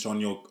 more inch on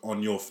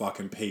your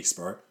fucking piece,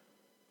 bro.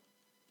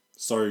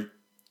 So,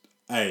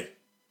 hey,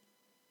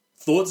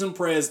 thoughts and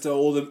prayers to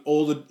all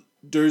the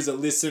dudes that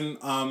listen,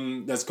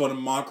 that's got a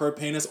micro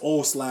penis.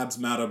 All slabs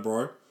matter,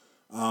 bro.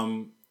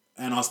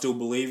 and I still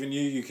believe in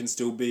you. You can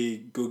still be a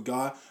good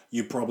guy.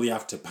 You probably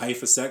have to pay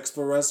for sex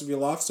for the rest of your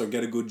life, so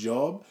get a good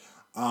job.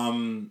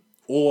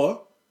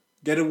 Or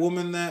get a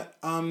woman that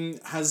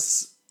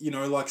has,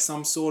 like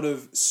some sort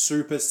of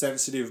super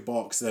sensitive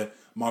box that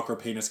micro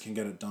penis can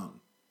get it done.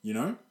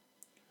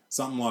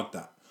 Something like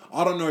that.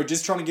 I don't know,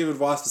 just trying to give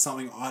advice for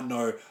something I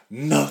know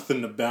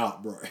nothing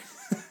about, bro.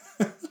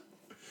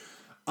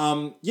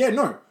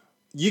 No.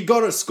 You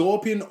got a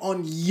scorpion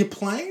on your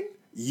plane?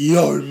 You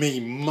owe me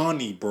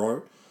money,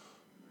 bro.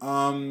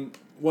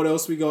 What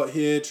else we got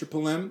here,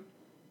 Triple M?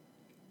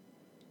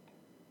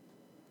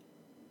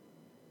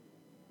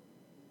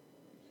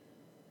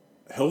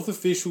 Health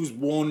officials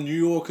warn New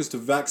Yorkers to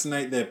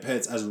vaccinate their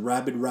pets as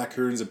rabid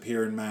raccoons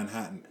appear in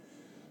Manhattan.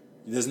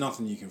 There's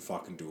nothing you can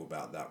fucking do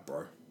about that,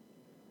 bro.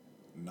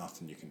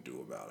 Nothing you can do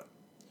about it.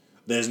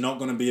 There's not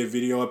going to be a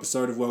video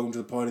episode of Welcome to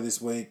the Party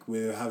this week.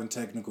 We're having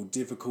technical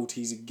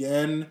difficulties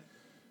again.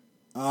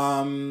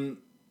 I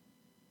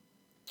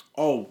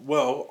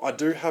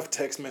do have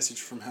text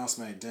message from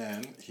housemate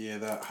Dan here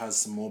that has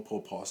some more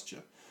poor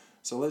posture.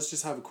 So let's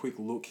just have a quick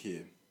look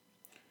here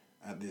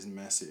at this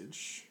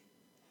message.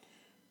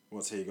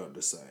 What's he got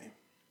to say?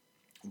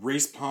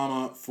 Reece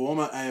Palmer,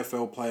 former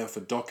AFL player for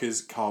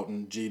Dockers,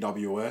 Carlton,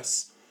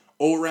 GWS,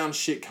 all-round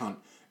shit cunt,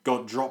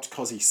 got dropped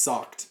because he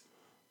sucked.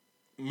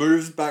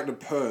 Moves back to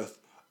Perth.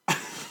 I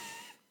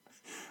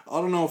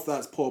don't know if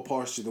that's poor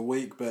posture of the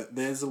week, but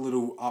there's a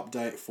little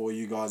update for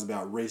you guys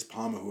about Reece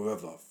Palmer,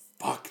 whoever the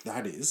fuck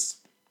that is.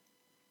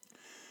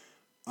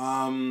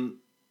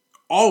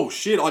 Oh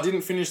shit, I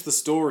didn't finish the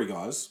story,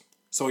 guys.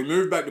 So he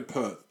moved back to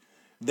Perth.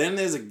 Then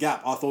there's a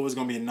gap. I thought it was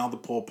going to be another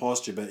poor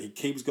posture, but he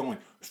keeps going.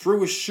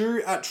 Threw a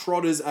shoe at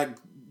Trotters at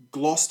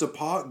Gloucester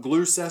Park.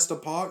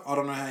 I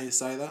don't know how you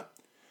say that.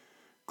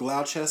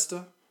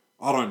 Gloucester?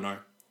 I don't know.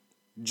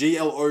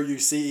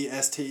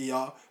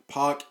 Gloucester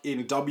Park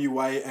in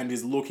WA, and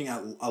is looking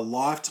at a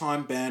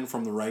lifetime ban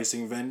from the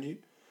racing venue.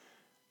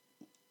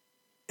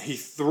 He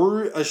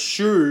threw a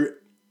shoe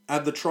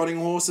at the trotting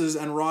horses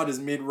and riders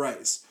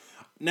mid-race.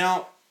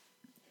 Now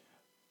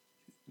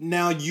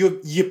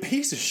you're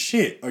piece of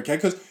shit, okay?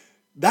 Because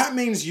that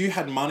means you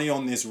had money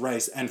on this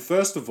race. And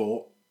first of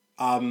all,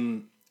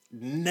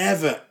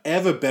 never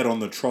ever bet on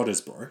the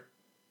Trotters, bro.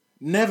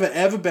 Never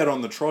ever bet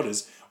on the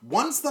Trotters.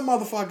 Once the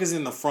motherfucker's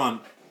in the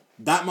front,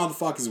 that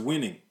motherfucker's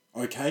winning,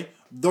 okay?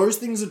 Those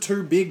things are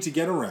too big to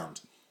get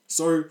around.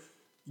 So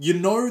you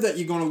know that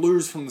you're going to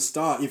lose from the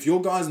start. If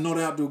your guy's not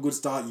out to a good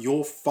start,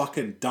 you're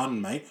fucking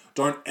done, mate.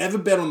 Don't ever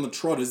bet on the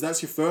Trotters.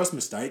 That's your first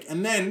mistake.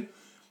 And then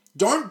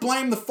don't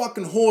blame the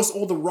fucking horse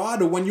or the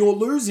rider when you're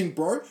losing,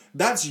 bro.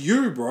 That's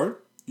you, bro.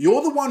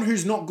 You're the one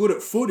who's not good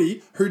at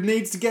footy, who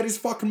needs to get his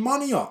fucking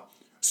money up.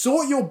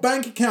 Sort your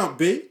bank account,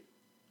 B.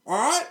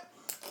 Alright?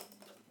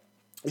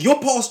 Your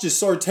posture's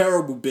so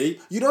terrible, B.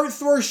 You don't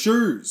throw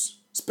shoes.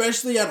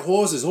 Especially at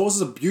horses.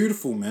 Horses are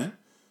beautiful, man.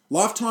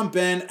 Lifetime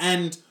ban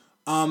and,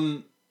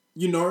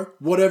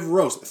 whatever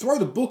else. Throw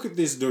the book at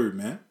this dude,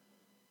 man.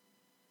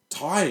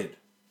 Tired.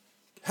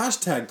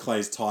 Hashtag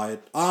Clay's tired.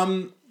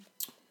 Oh,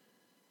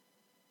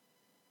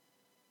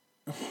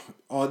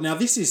 now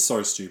this is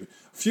so stupid.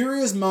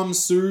 Furious mum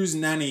sues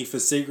nanny for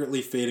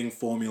secretly feeding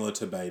formula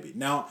to baby.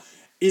 Now,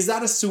 is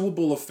that a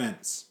suable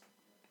offence?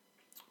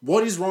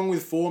 What is wrong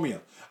with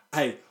formula?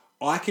 Hey,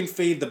 I can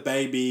feed the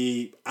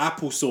baby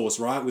applesauce,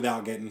 right,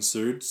 without getting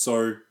sued.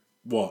 So,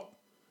 what?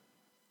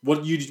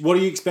 What do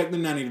you expect the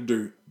nanny to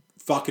do?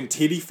 Fucking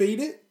titty feed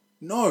it?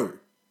 No.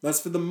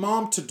 That's for the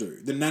mom to do.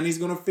 The nanny's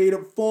going to feed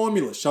it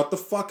formula. Shut the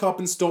fuck up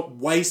and stop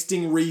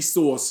wasting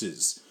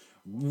resources.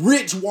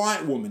 Rich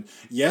white woman.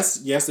 Yes,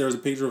 there is a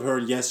picture of her,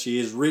 and yes, she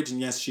is rich,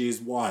 and yes, she is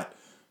white.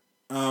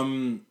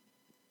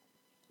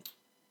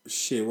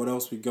 Shit, what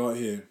else we got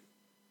here?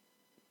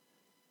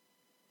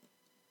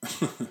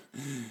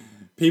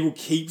 People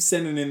keep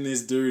sending in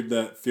this dude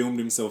that filmed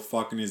himself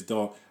fucking his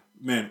dog.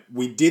 Man,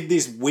 we did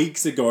this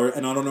weeks ago,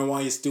 and I don't know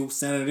why you're still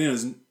sending it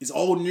in. It's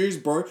old news,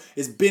 bro.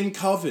 It's been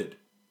covered.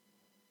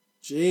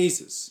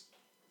 Jesus.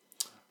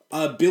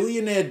 A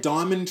billionaire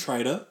diamond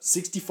trader,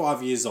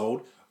 65 years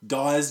old,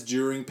 dies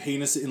during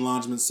penis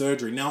enlargement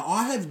surgery. Now,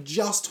 I have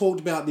just talked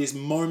about this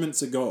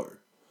moments ago.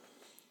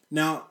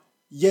 Now,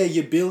 yeah,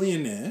 you're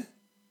billionaire.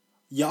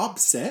 You're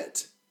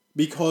upset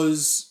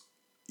because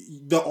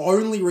the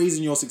only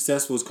reason you're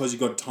successful is because you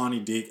got a tiny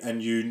dick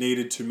and you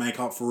needed to make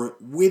up for it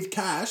with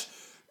cash.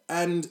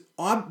 And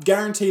I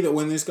guarantee that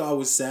when this guy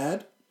was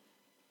sad,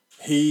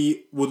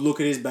 he would look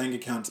at his bank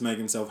account to make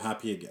himself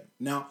happy again.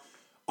 Now,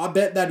 I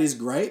bet that is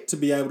great to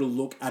be able to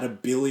look at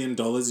 $1 billion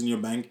in your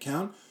bank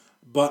account,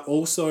 but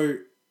also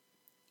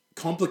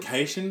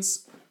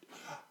complications.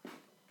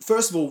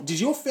 First of all, did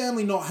your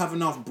family not have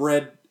enough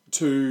bread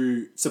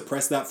to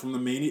suppress that from the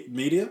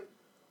media?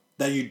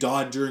 That you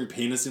died during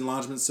penis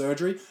enlargement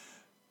surgery?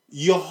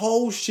 Your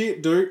whole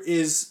shit, dude,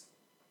 is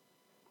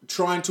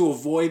trying to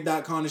avoid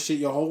that kind of shit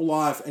your whole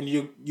life, and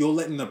you're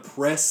letting the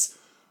press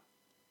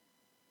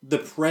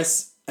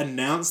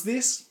announce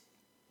this?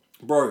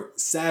 Bro,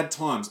 sad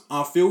times.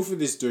 I feel for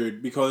this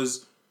dude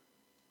because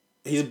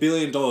he's $1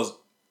 billion.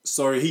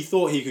 So he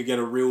thought he could get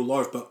a real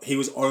loaf, but he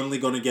was only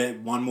going to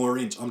get 1 more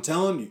inch. I'm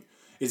telling you,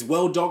 it's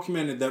well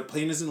documented that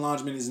penis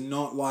enlargement is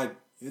not like,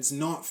 it's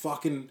not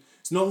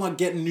like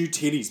getting new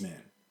titties,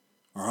 man.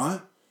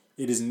 Alright?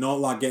 It is not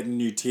like getting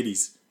new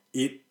titties.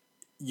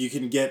 You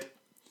can get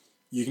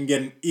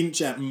an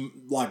inch at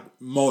like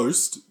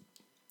most,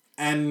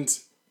 and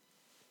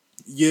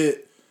your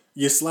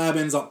slab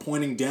ends up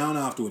pointing down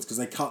afterwards because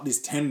they cut this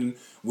tendon,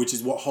 which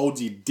is what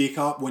holds your dick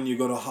up when you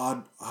got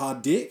a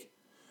hard dick.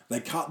 They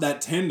cut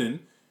that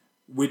tendon,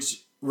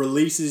 which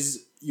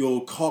releases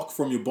your cock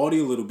from your body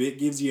a little bit,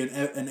 gives you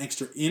an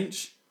extra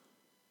inch.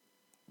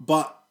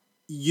 But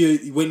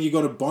when you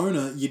got a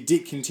boner, your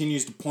dick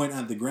continues to point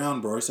at the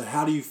ground, bro. So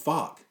how do you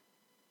fuck?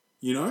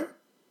 You know?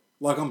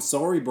 Like, I'm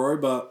sorry, bro,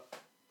 but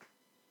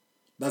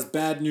that's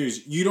bad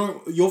news.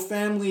 Your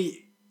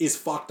family is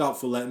fucked up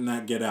for letting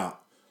that get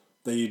out.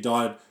 That you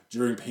died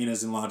during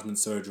penis enlargement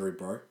surgery,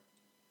 bro.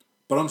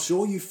 But I'm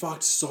sure you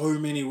fucked so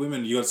many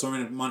women. You got so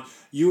many money.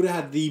 You would have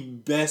had the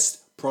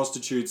best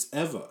prostitutes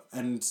ever.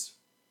 And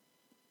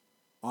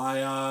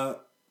I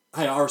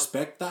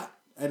respect that.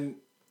 And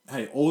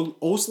hey,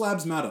 all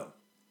slabs matter.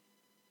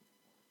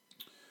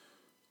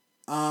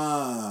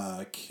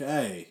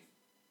 Okay.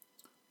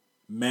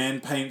 Man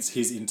paints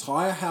his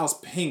entire house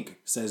pink,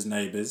 says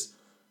neighbours,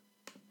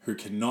 who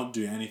cannot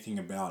do anything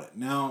about it.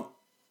 Now,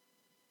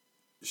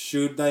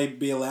 should they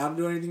be allowed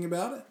to do anything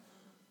about it?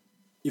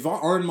 If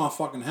I own my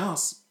fucking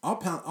house, I'll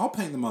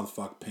paint the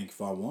motherfucker pink if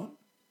I want.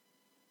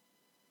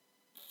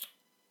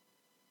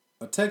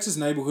 A Texas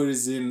neighborhood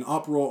is in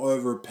uproar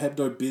over a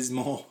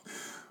Pepto-Bismol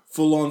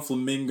full-on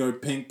flamingo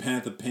Pink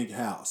Panther pink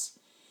house.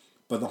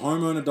 But the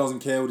homeowner doesn't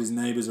care what his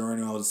neighbors or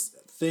anyone else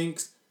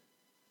thinks.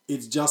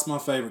 It's just my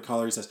favorite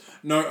color, he says.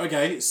 No,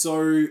 okay,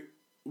 so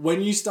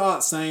when you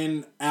start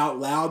saying out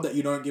loud that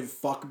you don't give a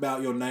fuck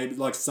about your neighbor,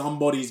 like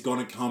somebody's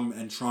gonna come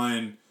and try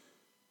and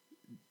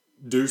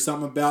do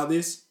something about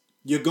this,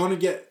 you're gonna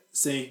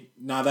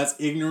that's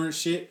ignorant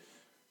shit.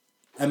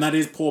 And that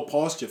is poor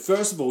posture.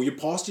 First of all, your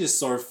posture is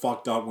so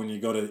fucked up when you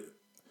got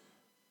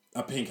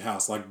a pink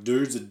house. Like,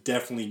 dudes are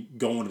definitely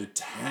going to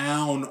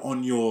town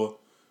on your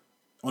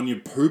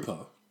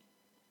pooper.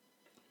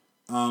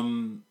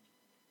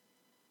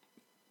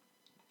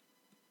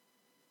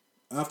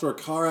 After a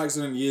car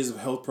accident and years of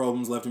health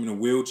problems left him in a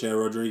wheelchair,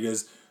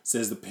 Rodriguez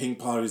says the pink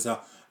part of his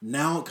house.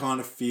 Now it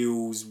kind of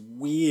feels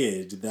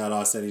weird that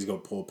I said he's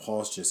got poor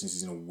posture since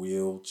he's in a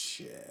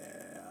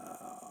wheelchair.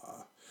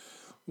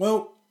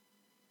 Well,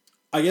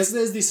 I guess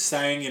there's this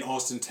saying in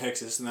Austin,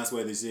 Texas, and that's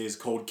where this is,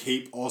 called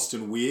Keep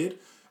Austin Weird.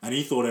 And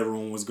he thought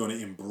everyone was going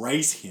to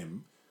embrace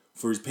him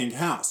for his pink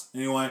house.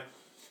 Anyway,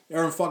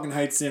 everyone fucking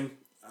hates him.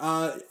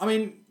 I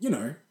mean, you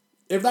know,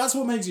 if that's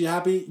what makes you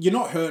happy, you're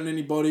not hurting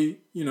anybody,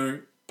 you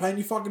know, paint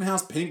your fucking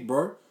house pink,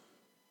 bro.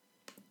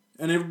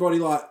 And everybody,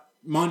 like,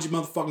 mind your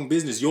motherfucking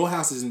business. Your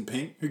house isn't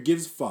pink. Who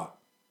gives a fuck?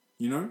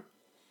 You know?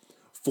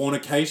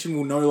 Fornication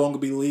will no longer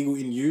be legal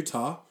in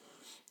Utah.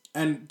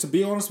 And to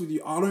be honest with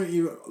you, I don't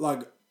even,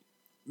 like,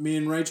 me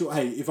and Rachel,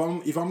 hey, if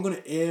I'm going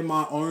to air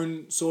my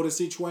own sort of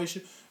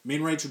situation, me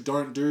and Rachel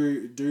don't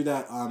do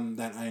that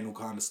that anal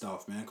kind of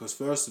stuff, man. Because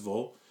first of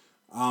all,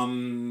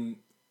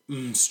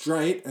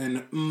 straight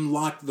and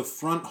like the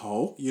front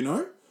hole, you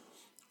know?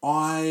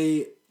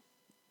 I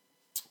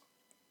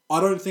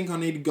don't think I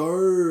need to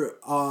go,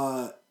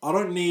 I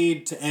don't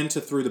need to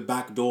enter through the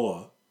back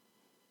door,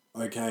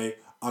 okay,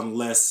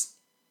 unless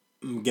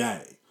I'm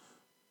gay.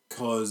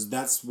 Because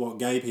that's what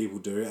gay people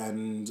do,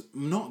 and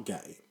I'm not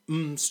gay.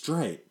 I'm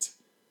straight.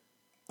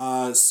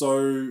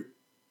 So,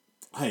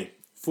 hey,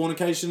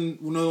 fornication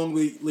will no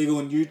longer be legal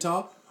in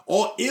Utah.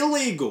 Or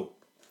illegal!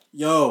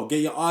 Yo,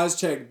 get your eyes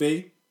checked,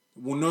 B.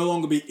 It will no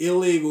longer be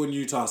illegal in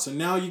Utah. So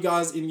now you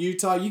guys in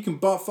Utah, you can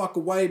butt fuck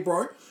away,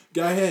 bro.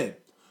 Go ahead.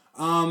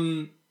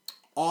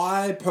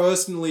 I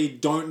personally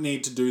don't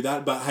need to do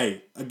that, but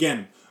hey,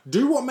 again,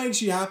 do what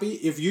makes you happy.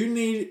 If you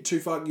need to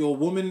fuck your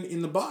woman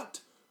in the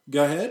butt,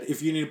 go ahead.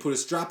 If you need to put a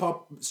strap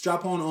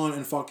on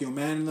and fuck your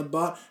man in the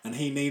butt, and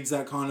he needs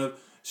that kind of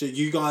shit,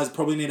 you guys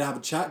probably need to have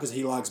a chat because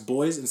he likes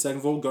boys. And second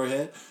of all, go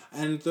ahead.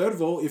 And third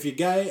of all, if you're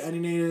gay and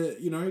you need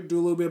to, you know, do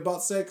a little bit of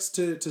butt sex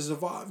to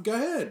survive, go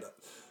ahead.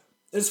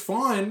 It's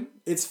fine.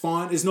 It's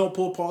fine. It's not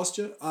poor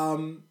posture.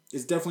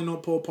 It's definitely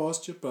not poor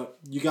posture, but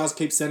you guys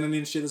keep sending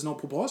in shit that's not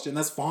poor posture, and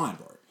that's fine,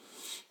 bro.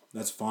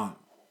 That's fine.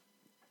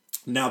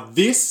 Now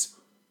this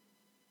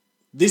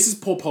is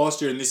poor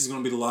posture, and this is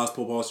going to be the last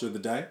poor posture of the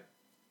day.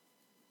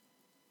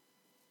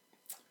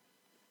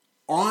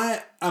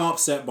 I am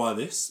upset by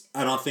this,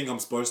 and I think I'm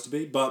supposed to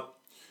be, but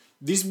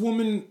this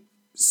woman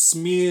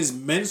smears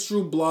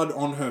menstrual blood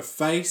on her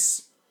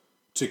face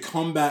to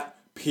combat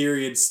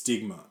period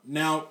stigma.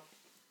 Now,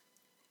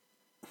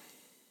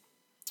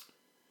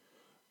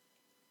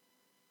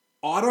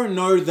 I don't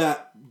know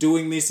that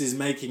doing this is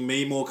making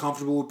me more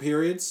comfortable with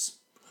periods.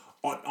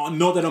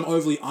 Not that I'm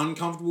overly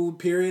uncomfortable with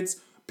periods.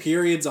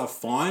 Periods are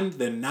fine.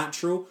 They're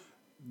natural.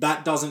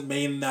 That doesn't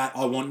mean that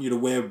I want you to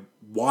wear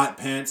white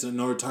pants and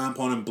no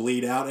tampon and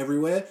bleed out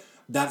everywhere.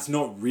 That's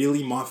not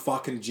really my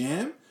fucking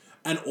jam.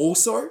 And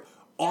also,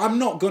 I'm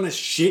not going to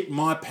shit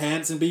my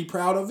pants and be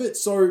proud of it.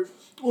 So,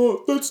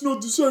 oh, that's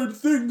not the same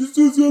thing.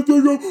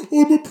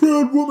 I'm a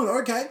proud woman.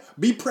 Okay,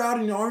 be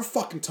proud in your own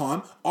fucking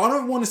time. I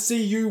don't want to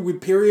see you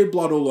with period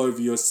blood all over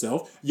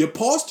yourself. Your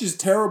posture's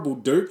terrible,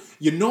 dude.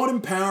 You're not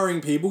empowering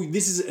people.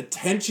 This is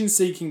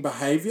attention-seeking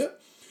behavior.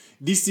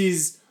 This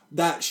is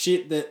that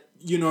shit that,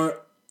 you know,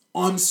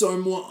 I'm so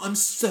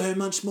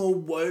much more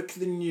woke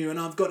than you, and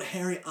I've got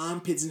hairy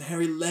armpits and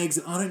hairy legs,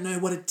 and I don't know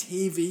what a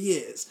TV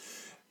is.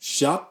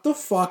 Shut the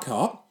fuck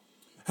up.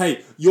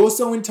 Hey, you're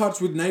so in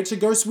touch with nature,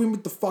 go swim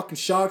with the fucking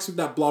sharks with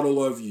that blood all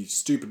over you,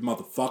 stupid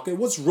motherfucker.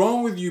 What's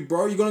wrong with you,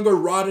 bro? You gonna go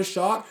ride a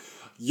shark?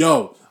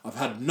 Yo, I've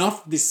had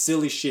enough of this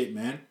silly shit,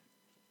 man.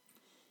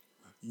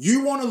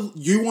 You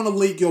wanna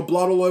leak your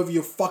blood all over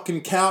your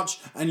fucking couch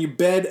and your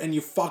bed and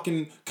your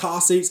fucking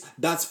car seats?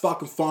 That's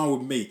fucking fine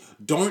with me.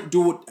 Don't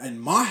do it in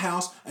my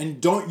house,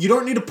 and you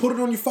don't need to put it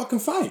on your fucking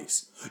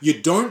face. You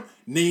don't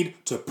need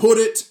to put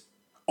it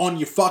on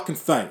your fucking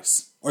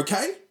face.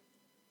 Okay?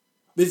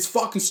 It's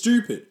fucking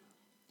stupid.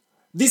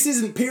 This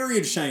isn't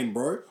period shame,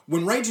 bro.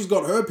 When Rachel's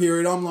got her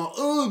period, I'm like,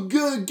 oh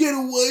god, get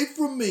away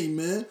from me,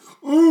 man.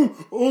 Oh,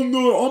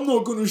 I'm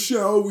not gonna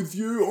shower with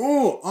you.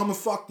 Oh, I'm a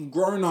fucking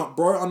grown up,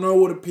 bro. I know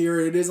what a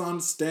period is. I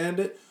understand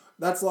it.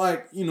 That's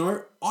like, you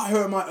know, I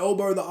hurt my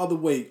elbow the other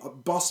week. I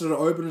busted it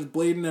open. It's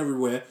bleeding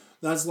everywhere.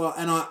 That's like,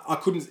 and I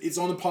couldn't, it's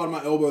on the part of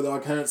my elbow that I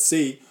can't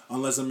see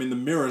unless I'm in the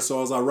mirror. So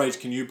I was like, Rach,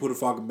 can you put a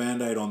fucking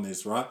Band-Aid on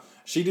this, right?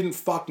 She didn't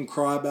fucking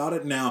cry about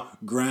it. Now,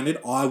 granted,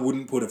 I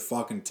wouldn't put a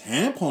fucking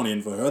tampon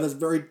in for her. That's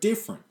very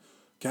different.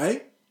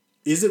 Okay?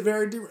 Is it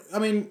very different? I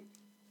mean,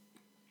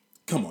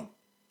 come on.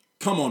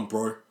 Come on,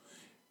 bro.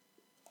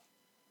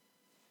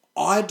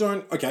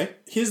 Okay,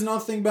 here's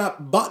another thing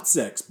about butt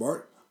sex,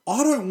 bro.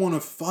 I don't want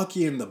to fuck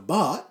you in the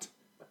butt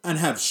and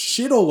have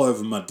shit all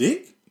over my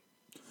dick.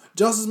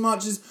 Just as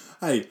much as,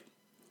 hey,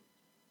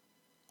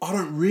 I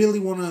don't really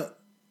want to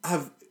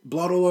have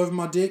blood all over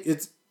my dick.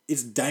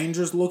 It's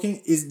dangerous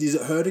looking. Is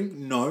it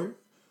hurting? No.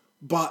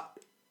 But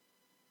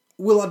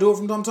will I do it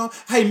from time to time?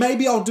 Hey,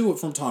 maybe I'll do it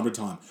from time to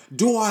time.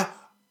 Do I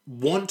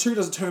want to?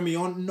 Does it turn me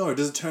on? No.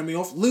 Does it turn me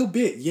off? Little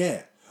bit,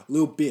 yeah.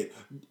 Little bit.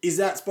 Is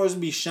that supposed to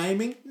be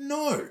shaming?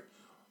 No.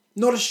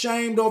 Not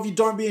ashamed of you.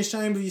 Don't be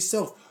ashamed of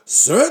yourself.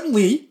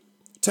 Certainly,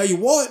 tell you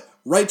what,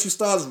 Rachel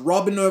starts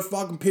rubbing her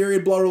fucking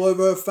period blood all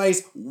over her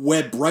face.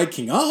 We're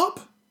breaking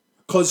up.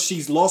 Because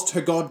she's lost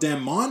her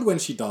goddamn mind when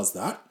she does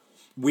that.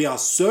 We are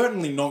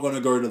certainly not going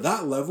to go to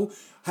that level.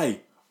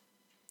 Hey,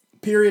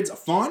 periods are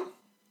fine.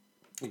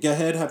 Go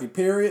ahead, have your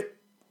period.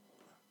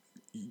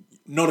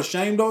 Not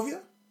ashamed of you.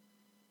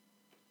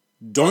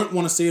 Don't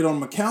want to see it on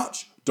my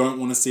couch. Don't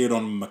want to see it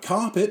on my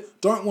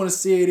carpet. Don't want to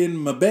see it in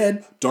my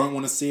bed. Don't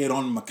want to see it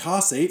on my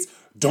car seats.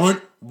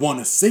 Don't want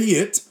to see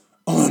it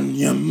on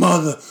your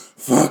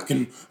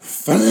motherfucking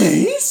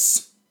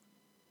face.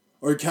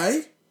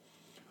 Okay?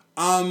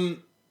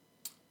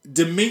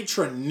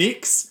 Demetra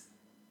Nix.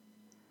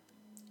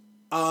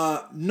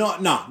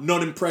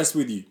 Not impressed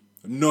with you.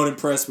 Not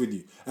impressed with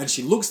you. And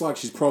she looks like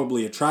she's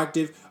probably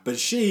attractive, but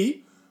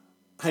hey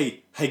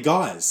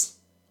guys,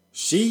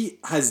 she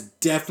has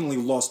definitely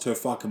lost her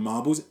fucking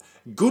marbles.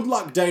 Good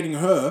luck dating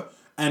her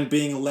and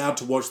being allowed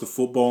to watch the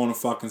football on a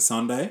fucking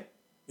Sunday,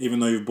 even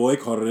though you've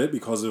boycotted it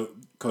because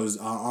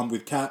I'm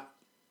with Kat.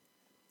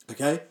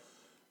 Okay?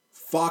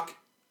 Fuck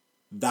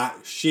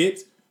that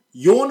shit.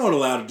 You're not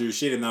allowed to do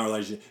shit in that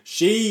relationship.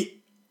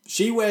 She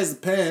wears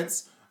the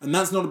pants. And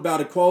that's not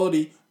about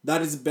equality.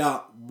 That is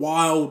about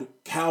wild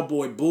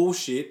cowboy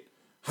bullshit.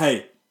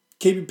 Hey,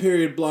 keep your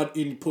period blood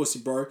in your pussy,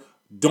 bro.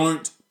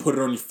 Don't put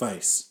it on your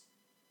face.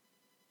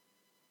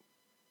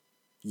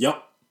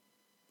 Yup.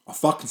 I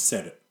fucking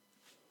said it.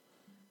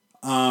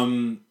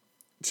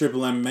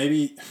 Triple M,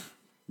 maybe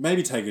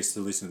take us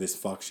to listen to this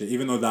fuck shit,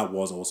 even though that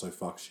was also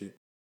fuck shit.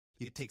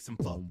 You take some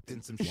fuck,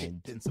 then some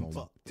shit, then some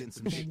fuck, then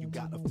some shit. You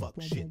got a fuck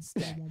shit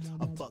stack,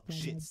 a fuck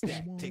shit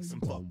stack. Take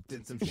some fuck,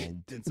 then some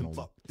shit, then some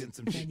fuck, then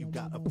some shit. You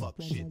got a fuck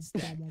shit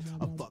stack,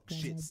 a fuck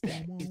shit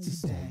stack. It's a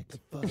stack of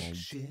fuck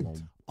shit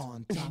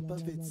on top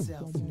of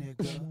itself,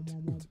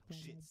 nigga.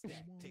 Shit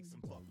stack, take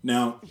some fuck.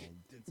 Now,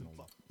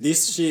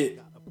 this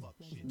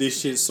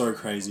shit's so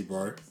crazy,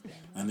 bro.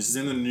 And this is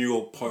in the New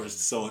York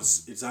Post, so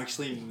it's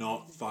actually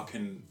not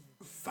fucking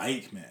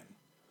fake, man.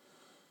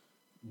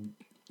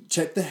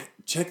 Check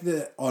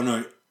the oh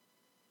no,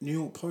 New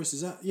York Post,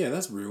 is that? Yeah,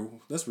 that's real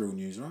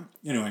news, right?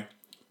 Anyway,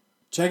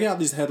 check out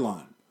this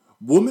headline.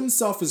 Woman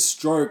suffers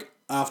stroke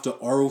after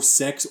oral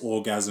sex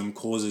orgasm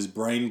causes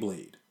brain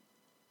bleed.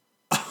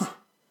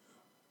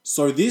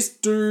 So this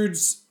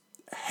dude's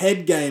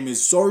head game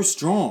is so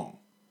strong.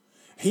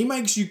 He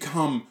makes you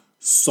come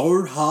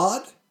so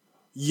hard,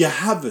 you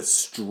have a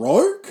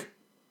stroke?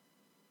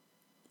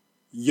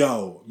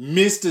 Yo,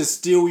 Mr.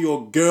 Steal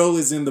Your Girl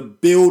is in the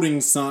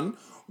building, son.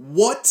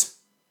 What?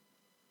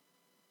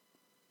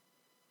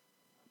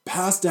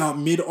 Passed out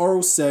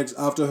mid-oral sex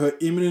after her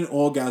imminent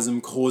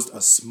orgasm caused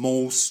a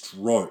small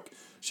stroke.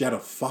 She had a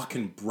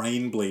fucking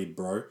brain bleed,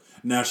 bro.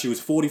 Now, she was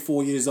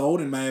 44 years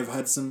old and may have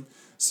had some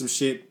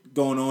shit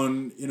going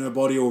on in her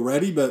body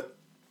already, but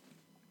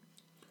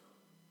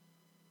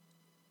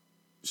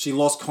she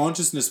lost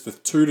consciousness for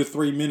 2 to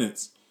 3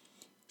 minutes.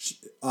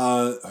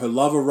 Her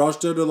lover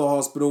rushed her to the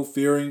hospital,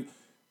 fearing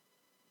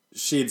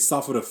she had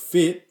suffered a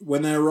fit.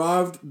 When they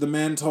arrived, the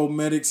man told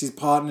medics his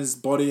partner's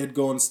body had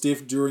gone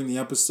stiff during the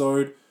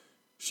episode.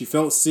 She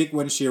felt sick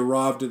when she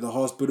arrived at the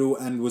hospital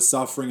and was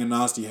suffering a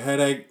nasty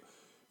headache,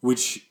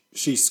 which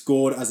she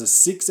scored as a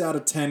 6 out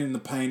of 10 in the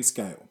pain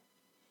scale.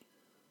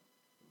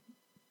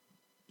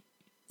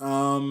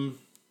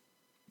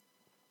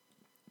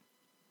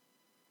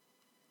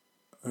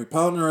 Her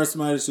partner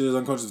estimated she was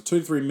unconscious for 2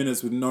 to 3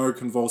 minutes with no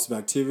convulsive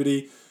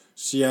activity.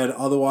 She had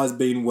otherwise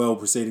been well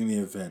preceding the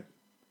event.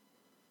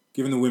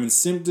 Given the women's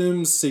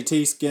symptoms,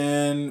 CT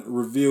scan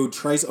revealed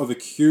trace of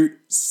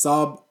acute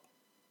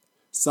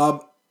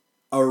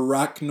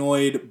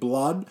subarachnoid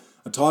blood,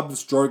 a type of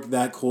stroke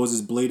that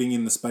causes bleeding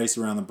in the space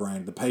around the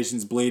brain. The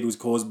patient's bleed was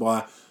caused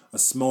by a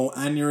small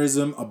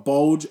aneurysm, a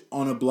bulge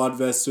on a blood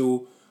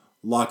vessel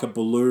like a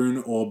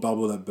balloon or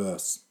bubble that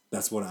bursts.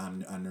 That's what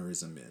an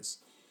aneurysm is.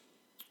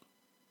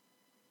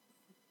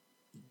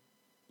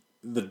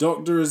 The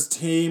doctor's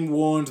team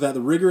warned that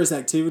the rigorous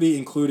activity,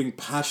 including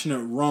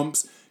passionate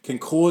romps, can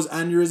cause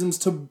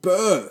aneurysms to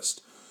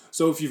burst.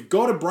 So if you've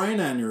got a brain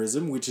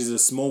aneurysm, which is a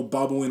small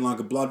bubble in like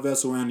a blood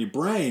vessel around your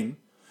brain,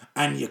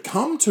 and you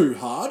come too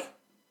hard,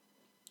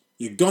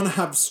 you're gonna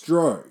have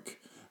stroke.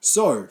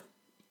 So,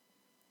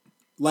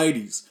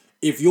 ladies,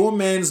 if your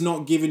man's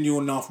not giving you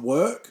enough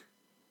work,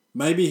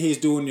 maybe he's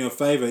doing you a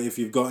favour if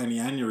you've got any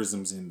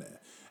aneurysms in there.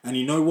 And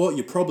you know what?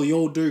 You probably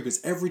all do, because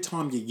every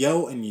time you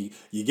yell and you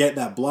get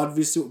that blood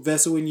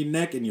vessel in your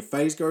neck and your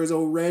face goes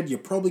all red, you're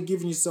probably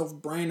giving yourself a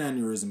brain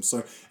aneurysm.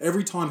 So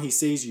every time he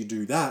sees you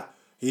do that,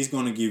 he's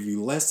going to give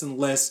you less and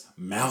less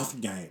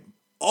mouth game.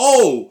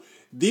 Oh,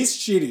 this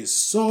shit is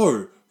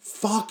so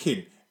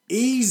fucking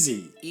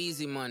easy.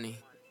 Easy money.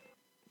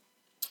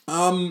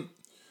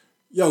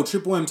 Yo,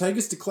 Triple M, take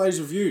us to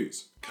Clay's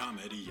reviews.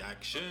 Comedy,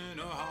 action,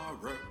 or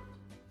horror?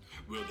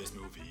 Will this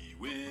movie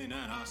win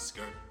an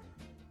Oscar?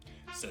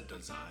 Set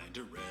design,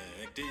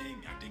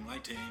 directing, acting,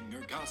 lighting,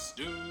 or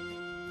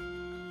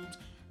costumes?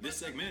 This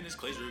segment is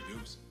Clay's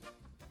Reviews.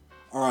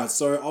 Alright,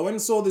 so I went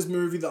and saw this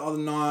movie the other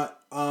night,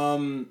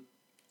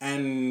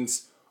 and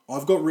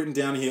I've got written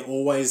down here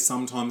always,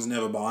 sometimes,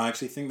 never, but I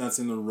actually think that's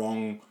in the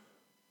wrong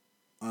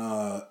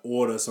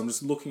order, so I'm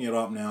just looking it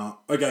up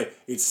now. Okay,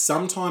 it's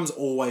sometimes,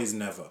 always,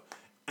 never.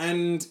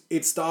 And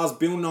it stars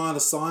Bill Nye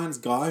the Science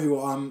Guy, who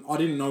I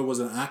didn't know was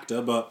an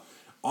actor, but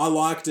I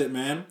liked it,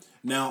 man.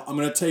 Now, I'm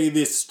going to tell you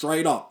this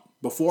straight up.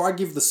 Before I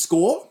give the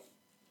score,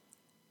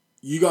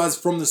 you guys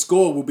from the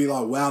score will be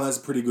like, wow, that's a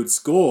pretty good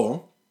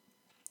score.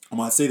 I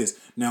might see this.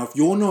 Now, if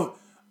you're not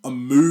a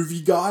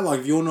movie guy,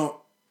 like if you're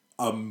not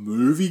a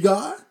movie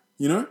guy,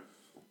 you know,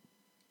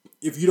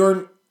 if you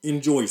don't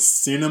enjoy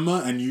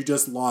cinema and you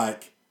just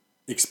like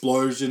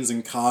explosions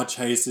and car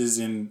chases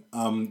and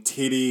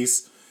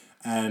titties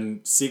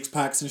and six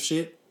packs and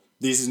shit,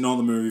 this is not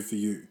the movie for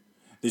you.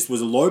 This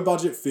was a low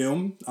budget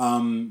film,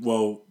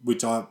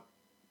 which I've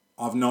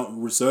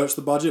not researched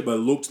the budget, but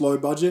it looked low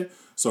budget,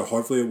 so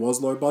hopefully it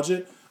was low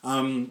budget.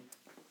 But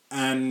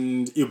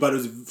it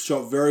was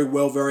shot very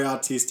well, very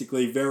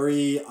artistically,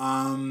 very,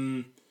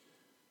 I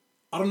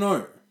don't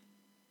know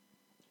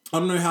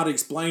how to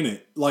explain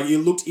it. Like, it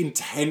looked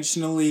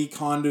intentionally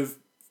kind of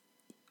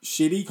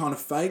shitty, kind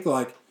of fake.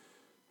 Like,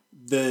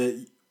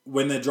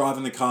 when they're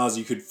driving the cars,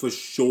 you could for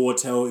sure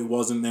tell it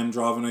wasn't them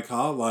driving a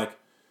car. Like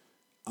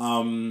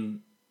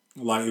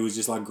it was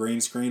just like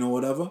green screen or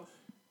whatever.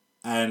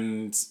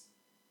 And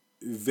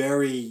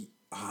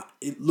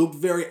it looked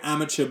very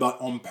amateur,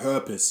 but on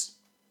purpose.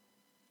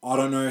 I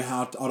don't know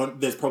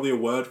there's probably a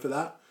word for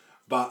that.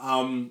 But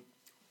I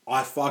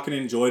fucking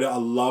enjoyed it. I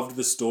loved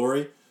the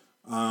story.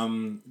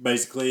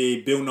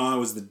 Basically, Bill Nye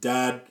was the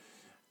dad.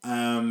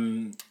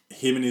 Him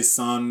and his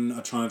son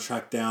are trying to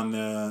track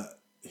down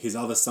his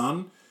other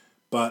son.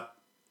 But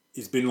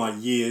it's been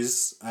like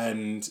years,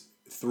 and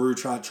through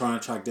trying to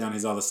track down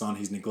his other son,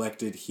 he's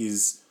neglected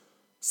his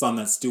son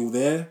that's still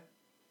there.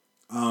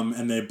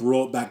 And they're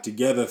brought back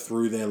together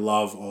through their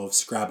love of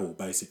Scrabble,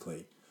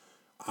 basically.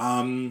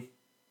 I don't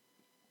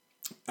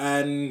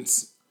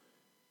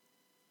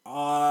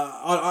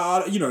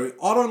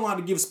like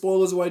to give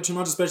spoilers away too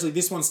much, especially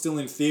this one's still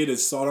in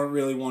theaters, so I don't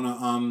really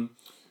want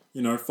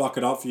to, fuck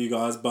it up for you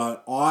guys.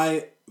 But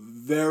I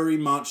very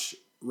much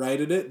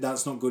rated it.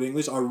 That's not good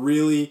English. I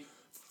really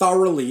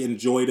thoroughly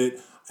enjoyed it,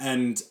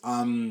 and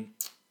I'm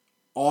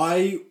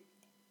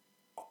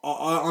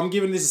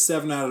giving this a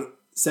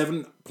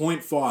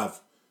 7.5.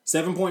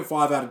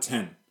 7.5 out of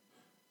 10.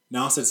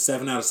 Now I said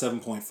 7 out of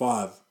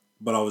 7.5,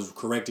 but I was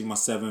correcting my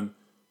 7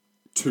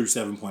 to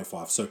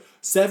 7.5. So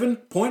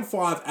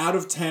 7.5 out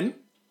of 10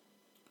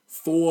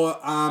 for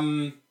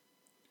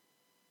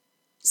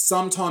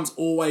Sometimes,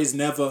 Always,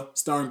 Never,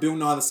 starring Bill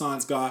Nye the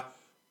Science Guy.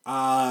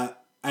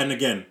 And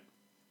again,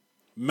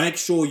 make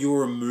sure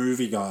you're a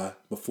movie guy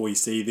before you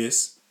see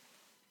this.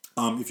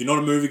 If you're not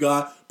a movie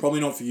guy,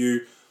 probably not for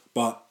you,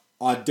 but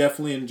I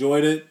definitely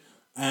enjoyed it.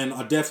 And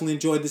I definitely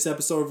enjoyed this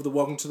episode of the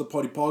Welcome to the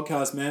Potty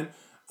podcast, man.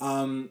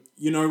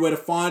 You know where to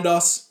find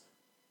us.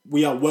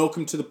 We are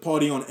welcome to the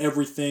party on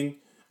everything.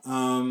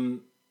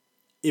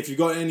 If you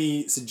got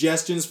any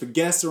suggestions for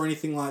guests or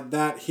anything like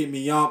that, hit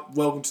me up.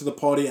 Welcome to the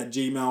party at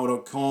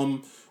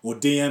gmail.com or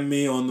DM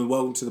me on the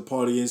Welcome to the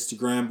Party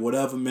Instagram,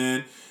 whatever,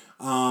 man.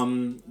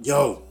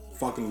 Yo,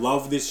 fucking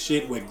love this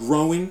shit. We're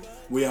growing.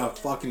 We are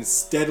fucking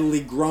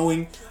steadily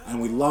growing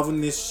and we loving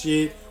this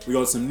shit. We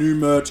got some new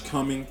merch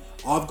coming.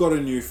 I've got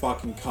a new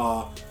fucking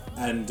car.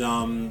 And,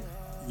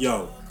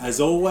 yo,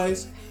 as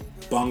always,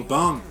 bang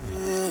bang.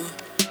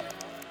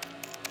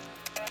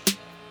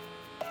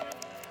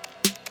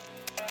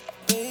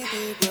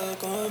 Baby,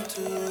 welcome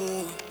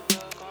to.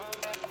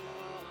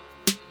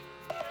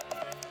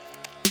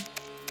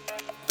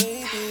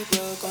 Baby,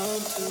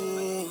 welcome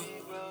to.